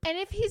group. And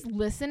if he's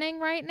listening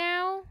right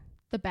now,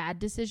 the bad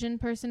decision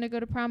person to go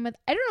to prom with,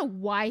 I don't know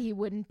why he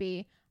wouldn't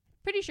be.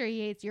 Pretty sure he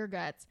hates your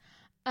guts.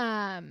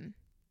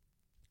 Not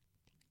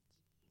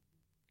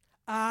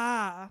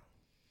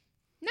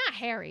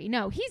Harry.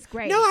 No, he's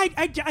great. No,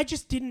 I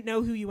just didn't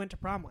know who you went to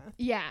prom with.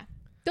 Yeah.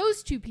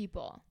 Those two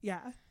people.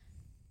 Yeah.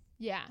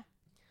 Yeah.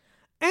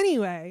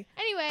 Anyway,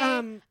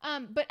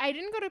 but I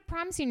didn't go to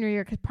prom senior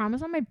year because prom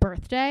was on my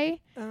birthday.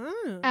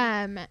 Oh.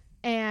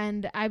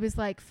 And I was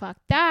like, fuck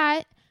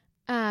that.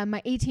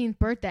 My 18th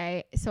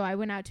birthday, so I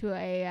went out to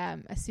a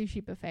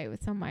sushi buffet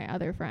with some of my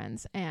other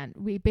friends, and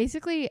we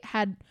basically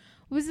it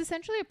was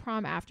essentially a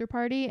prom after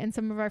party, and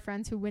some of our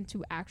friends who went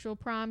to actual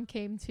prom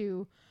came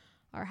to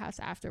our house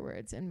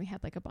afterwards, and we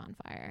had like a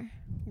bonfire.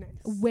 Nice.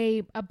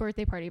 A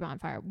birthday party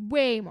bonfire.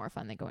 Way more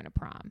fun than going to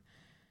prom.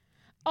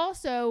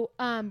 Also,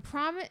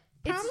 prom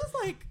is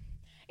like,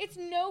 it's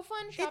no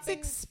fun shopping. It's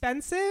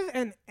expensive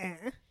and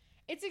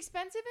It's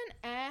expensive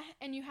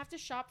and you have to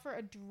shop for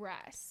a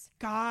dress.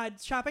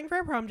 God, shopping for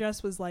a prom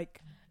dress was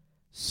like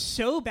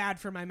so bad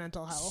for my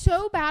mental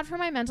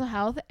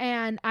health.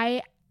 And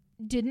I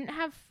didn't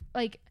have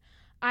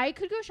I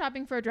could go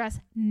shopping for a dress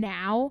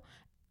now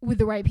with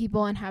the right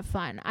people and have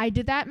fun. I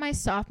did that my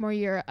sophomore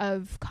year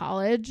of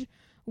college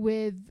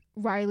with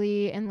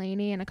Riley and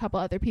Lainey and a couple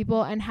other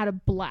people and had a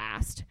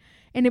blast.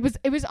 And it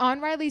was on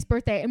Riley's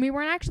birthday, and we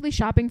weren't actually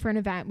shopping for an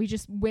event. We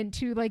just went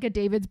to like a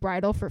David's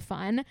Bridal for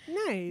fun.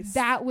 Nice.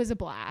 That was a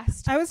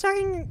blast. I was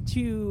talking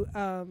to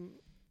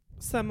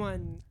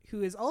someone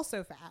who is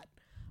also fat.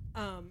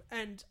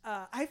 And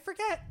I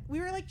forget, we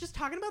were like just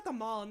talking about the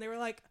mall, and they were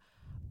like,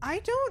 I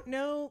don't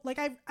know, like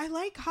I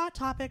like Hot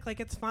Topic, like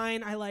it's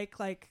fine. I like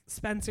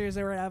Spencer's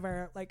or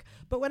whatever. Like,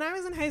 but when I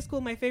was in high school,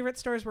 my favorite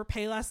stores were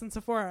Payless and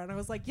Sephora, and I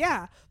was like,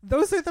 yeah,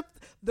 those are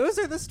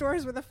the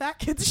stores where the fat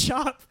kids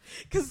shop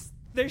because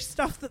there's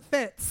stuff that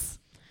fits.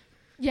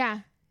 Yeah.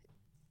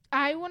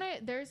 I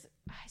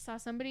saw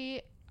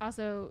somebody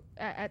also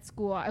at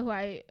school who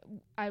I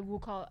will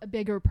call a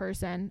bigger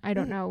person. I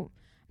don't know.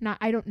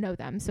 I don't know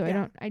them, so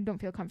yeah. I don't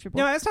feel comfortable.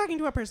 No, I was talking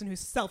to a person who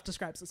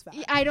self-describes as fat.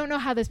 I don't know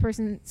how this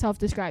person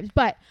self-describes,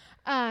 but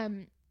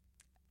in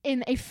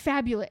a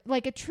fabulous,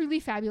 like a truly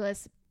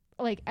fabulous,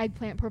 like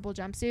eggplant purple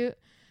jumpsuit,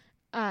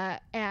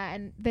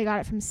 and they got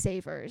it from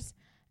Savers.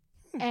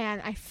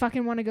 And I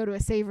fucking want to go to a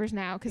Savers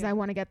now because I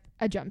want to get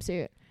a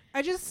jumpsuit.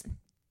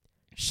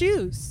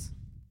 Shoes,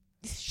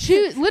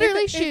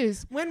 literally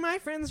shoes. When my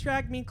friends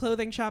dragged me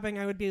clothing shopping,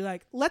 I would be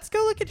like, let's go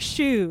look at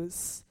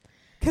shoes.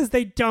 Because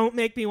they don't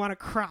make me want to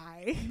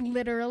cry.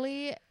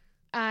 Literally,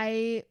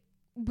 I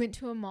went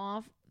to a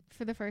mall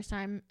for the first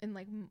time in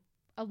like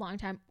a long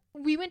time.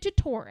 We went to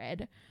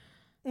Torrid,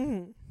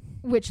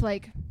 which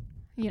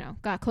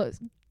got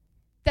closed.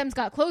 Them's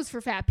got closed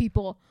for fat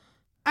people.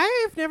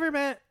 I've never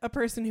met a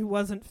person who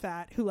wasn't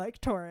fat who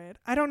liked Torrid.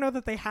 I don't know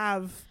that they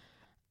have.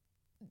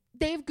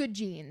 They have good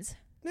jeans.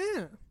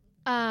 Yeah.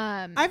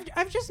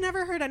 I've just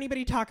never heard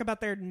anybody talk about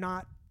their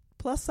not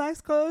plus size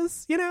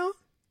clothes. You know.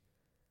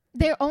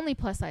 They're only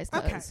plus size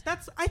clothes. Okay,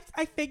 that's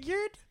I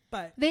figured,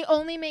 but they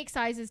only make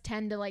sizes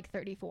 10 to like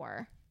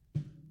 34.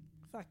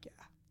 Fuck yeah.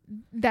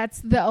 That's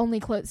the only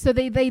clothes. So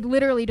they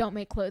literally don't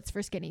make clothes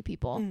for skinny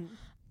people.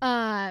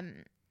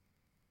 And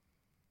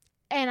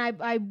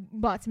I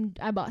bought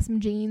some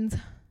jeans,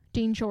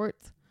 jean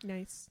shorts.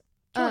 Nice.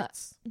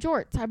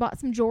 Jorts. I bought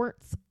some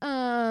jorts.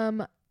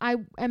 I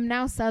am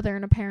now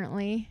Southern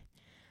apparently.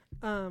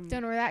 Don't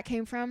know where that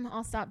came from.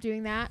 I'll stop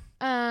doing that.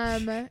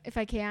 If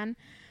I can.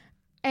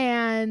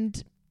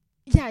 And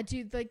Yeah,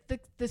 dude, like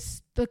the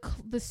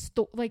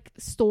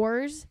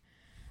stores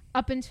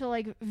up until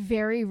like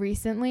very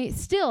recently,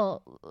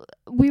 still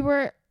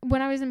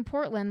when I was in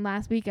Portland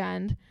last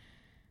weekend,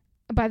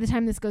 by the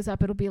time this goes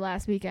up, it'll be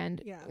last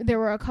weekend. Yeah. There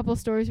were a couple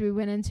stores we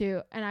went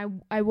into,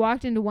 and I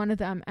walked into one of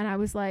them, and I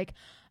was like,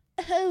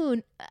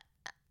 oh,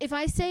 if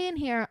I stay in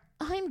here,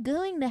 I'm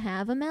going to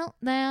have a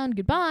meltdown.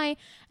 Goodbye.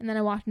 And then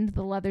I walked into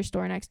the leather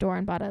store next door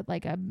and bought a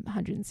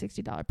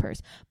 $160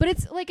 purse. But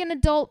it's like an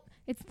adult.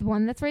 It's the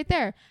one that's right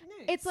there.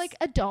 Nice. It's like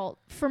adult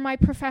for my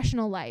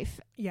professional life.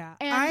 Yeah.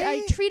 And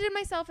I treated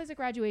myself as a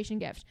graduation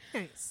gift.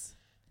 Nice.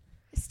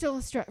 Still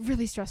a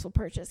really stressful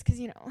purchase because,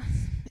 you know,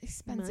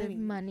 expensive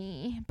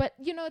money. But,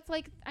 you know, it's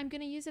like I'm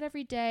going to use it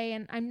every day,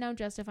 and I'm now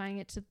justifying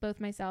it to both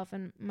myself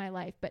and my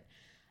life. But,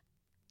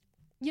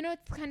 you know,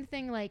 it's the kind of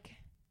thing like...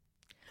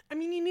 I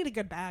mean, you need a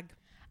good bag.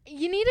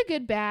 You need a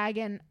good bag,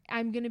 and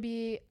I'm going to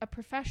be a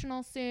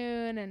professional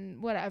soon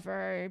and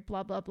whatever,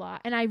 blah, blah, blah.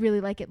 And I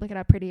really like it. Look at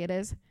how pretty it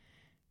is.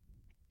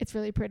 It's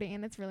really pretty,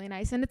 and it's really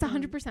nice. And it's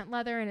 100%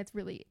 leather, and it's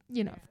really,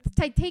 you know,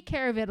 take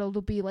care of it. It'll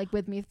be like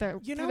with me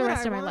through the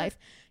rest of my life.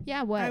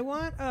 Yeah, what? I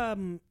want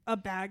a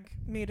bag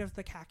made of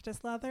the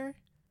cactus leather.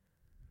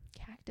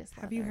 Cactus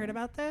leather. Have you heard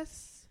about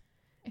this?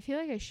 I feel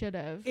like I should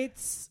have.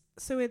 It's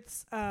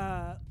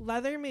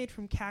leather made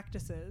from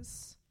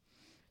cactuses.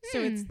 So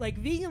it's like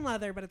vegan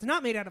leather, but it's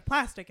not made out of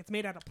plastic. It's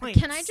made out of plants.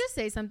 Can I just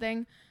say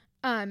something?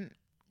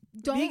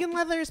 Vegan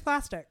leather is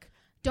plastic.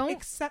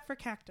 Except for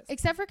cactus.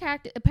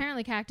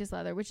 Apparently cactus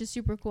leather, which is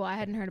super cool. I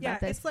hadn't heard about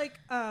this. It's like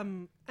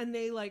and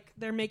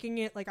they're making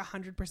it like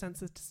 100%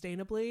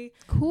 sustainably.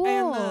 Cool.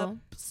 And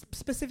the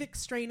specific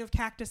strain of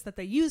cactus that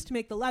they use to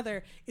make the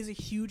leather is a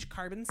huge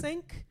carbon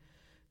sink.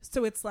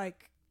 So it's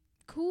like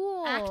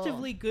cool,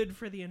 actively good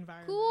for the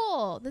environment.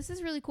 Cool. This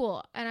is really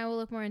cool, and I will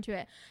look more into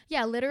it.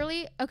 Yeah,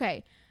 literally.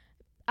 Okay.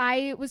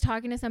 I was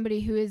talking to somebody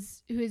who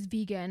is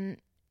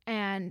vegan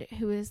and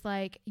who is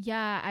like,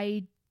 yeah,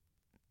 I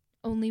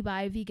only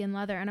buy vegan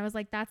leather. And I was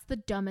like, that's the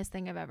dumbest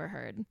thing I've ever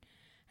heard.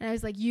 And I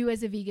was like, you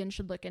as a vegan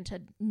should look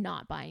into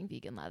not buying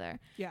vegan leather.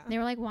 Yeah. And they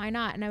were like, why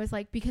not? And I was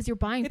like, because you're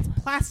buying... It's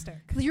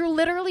plastic. You're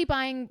literally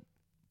buying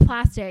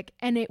plastic,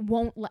 and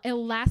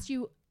it'll last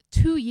you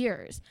 2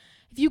 years.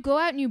 If you go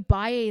out and you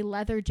buy a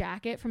leather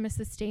jacket from a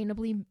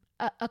sustainably...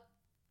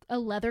 a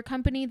leather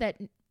company that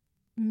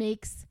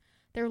makes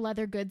their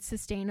leather goods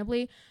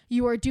sustainably,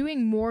 you are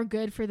doing more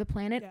good for the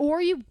planet. Yeah.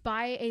 Or you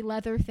buy a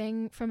leather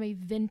thing from a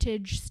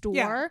vintage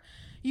store,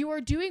 you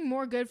are doing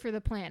more good for the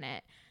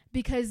planet,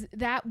 because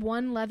that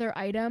one leather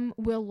item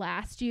will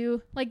last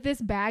you. Like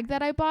this bag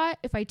that I bought,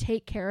 if I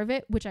take care of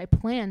it, which I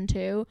plan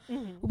to,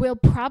 will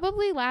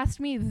probably last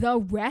me the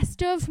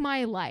rest of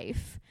my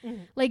life.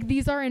 Like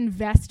these are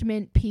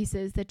investment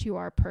pieces that you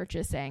are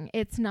purchasing.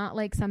 It's not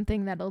like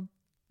something that'll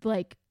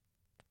like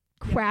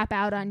crap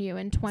out on you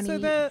in 20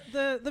 days.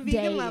 So the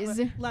vegan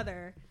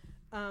leather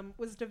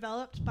was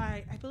developed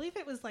by, I believe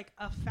it was like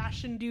a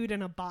fashion dude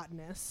and a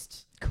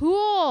botanist.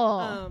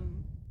 Cool.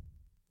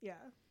 Yeah.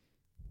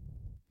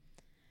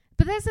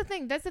 But that's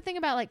the thing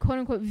about like quote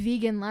unquote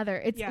vegan leather.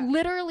 It's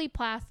literally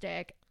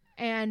plastic,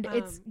 and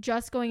it's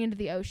just going into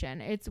the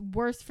ocean. It's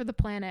worse for the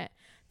planet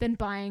than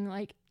buying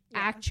like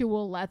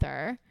actual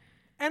leather.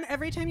 And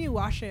every time you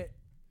wash it,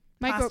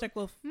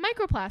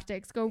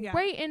 microplastics go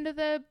right into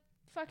the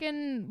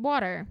fucking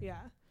water.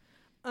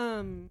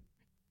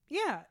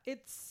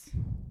 It's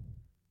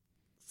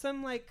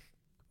some like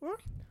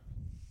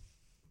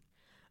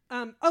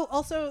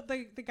also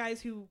the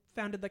guys who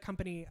founded the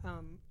company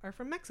are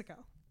from Mexico.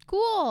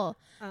 Cool.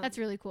 That's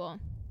really cool.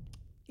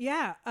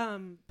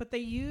 But they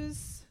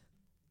use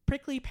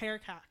prickly pear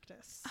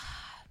cactus.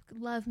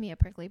 Love me a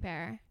prickly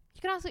pear.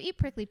 You can also eat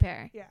prickly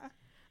pear.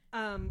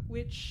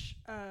 Which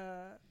what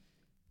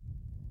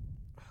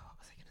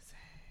was I gonna say?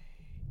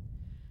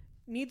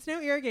 Needs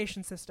no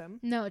irrigation system.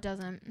 No, it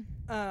doesn't.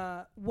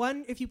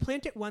 If you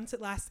plant it once,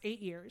 it lasts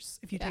 8 years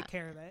if you take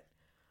care of it.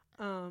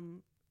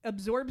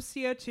 Absorbs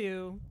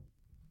CO2.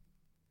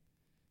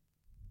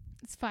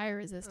 It's fire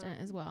resistant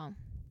as well,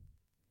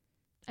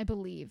 I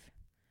believe.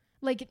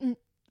 Like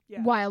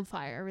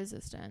wildfire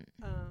resistant.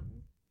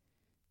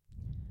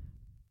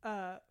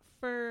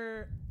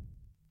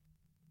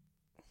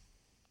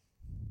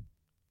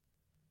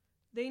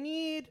 They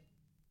need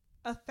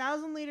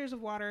 1,000 liters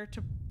of water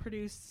to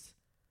produce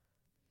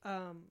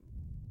a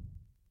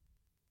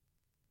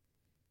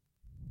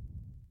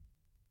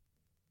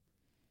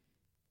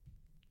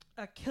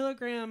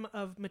kilogram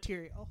of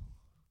material.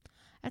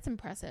 That's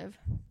impressive.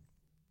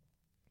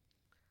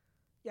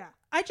 Yeah,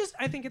 I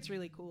think it's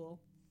really cool.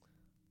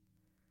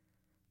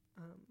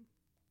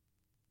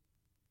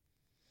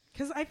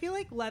 Because I feel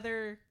like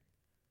leather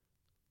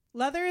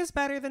is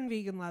better than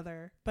vegan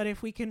leather, but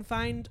if we can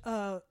find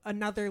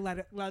another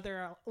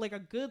leather, like a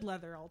good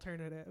leather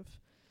alternative.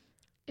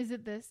 Is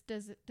it this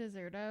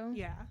Deserto?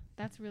 Yeah.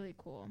 That's really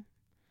cool.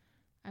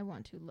 I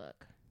want to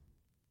look.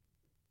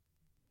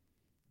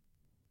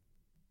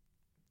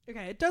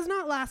 Okay, it does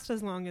not last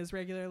as long as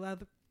regular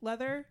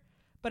leather,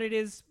 but it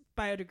is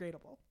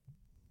biodegradable.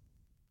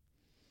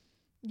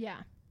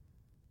 Yeah.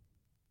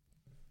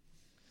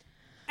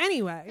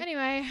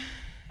 Anyway.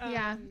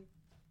 Yeah.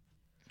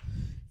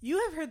 You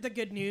have heard the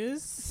good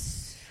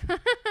news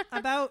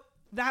about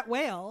that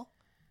whale.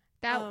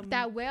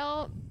 That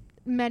whale,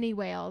 many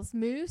whales.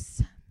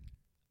 Moose,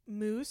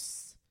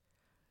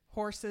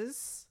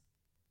 horses.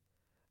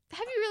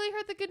 Have you really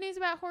heard the good news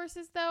about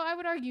horses, though? I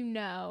would argue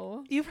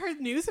no. You've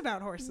heard news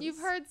about horses. You've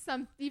heard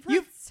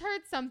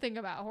something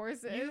about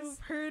horses. You've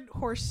heard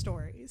horse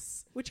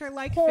stories, which are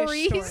like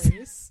Hories. fish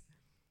stories.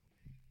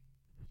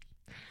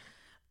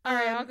 All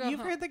right, I'll go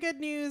You've heard the good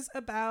news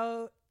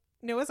about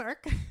Noah's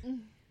Ark.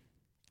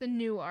 The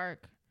new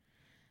Ark.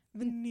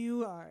 The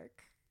new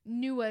Ark.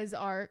 Noah's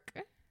Ark.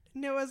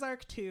 Noah's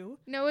Ark 2.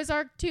 Noah's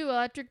Ark 2,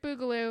 Electric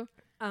Boogaloo.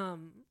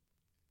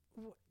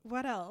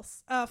 What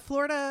else?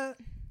 Florida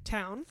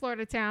Town.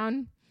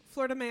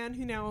 Florida man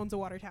who now owns a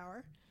water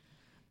tower.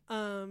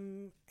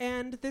 And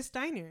this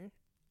diner.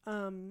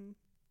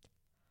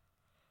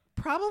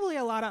 Probably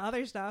a lot of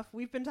other stuff.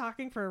 We've been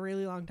talking for a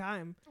really long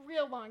time.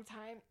 Real long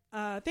time.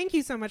 Thank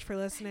you so much for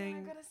listening.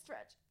 I'm gonna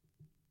stretch.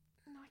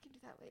 No, I can do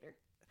that later.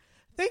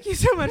 Thank you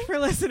so much for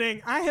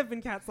listening. I have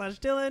been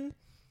Kat/Dylan.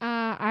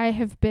 I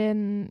have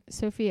been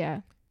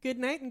Sophia. Good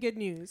night and good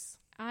news.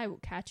 I will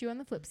catch you on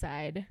the flip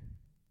side.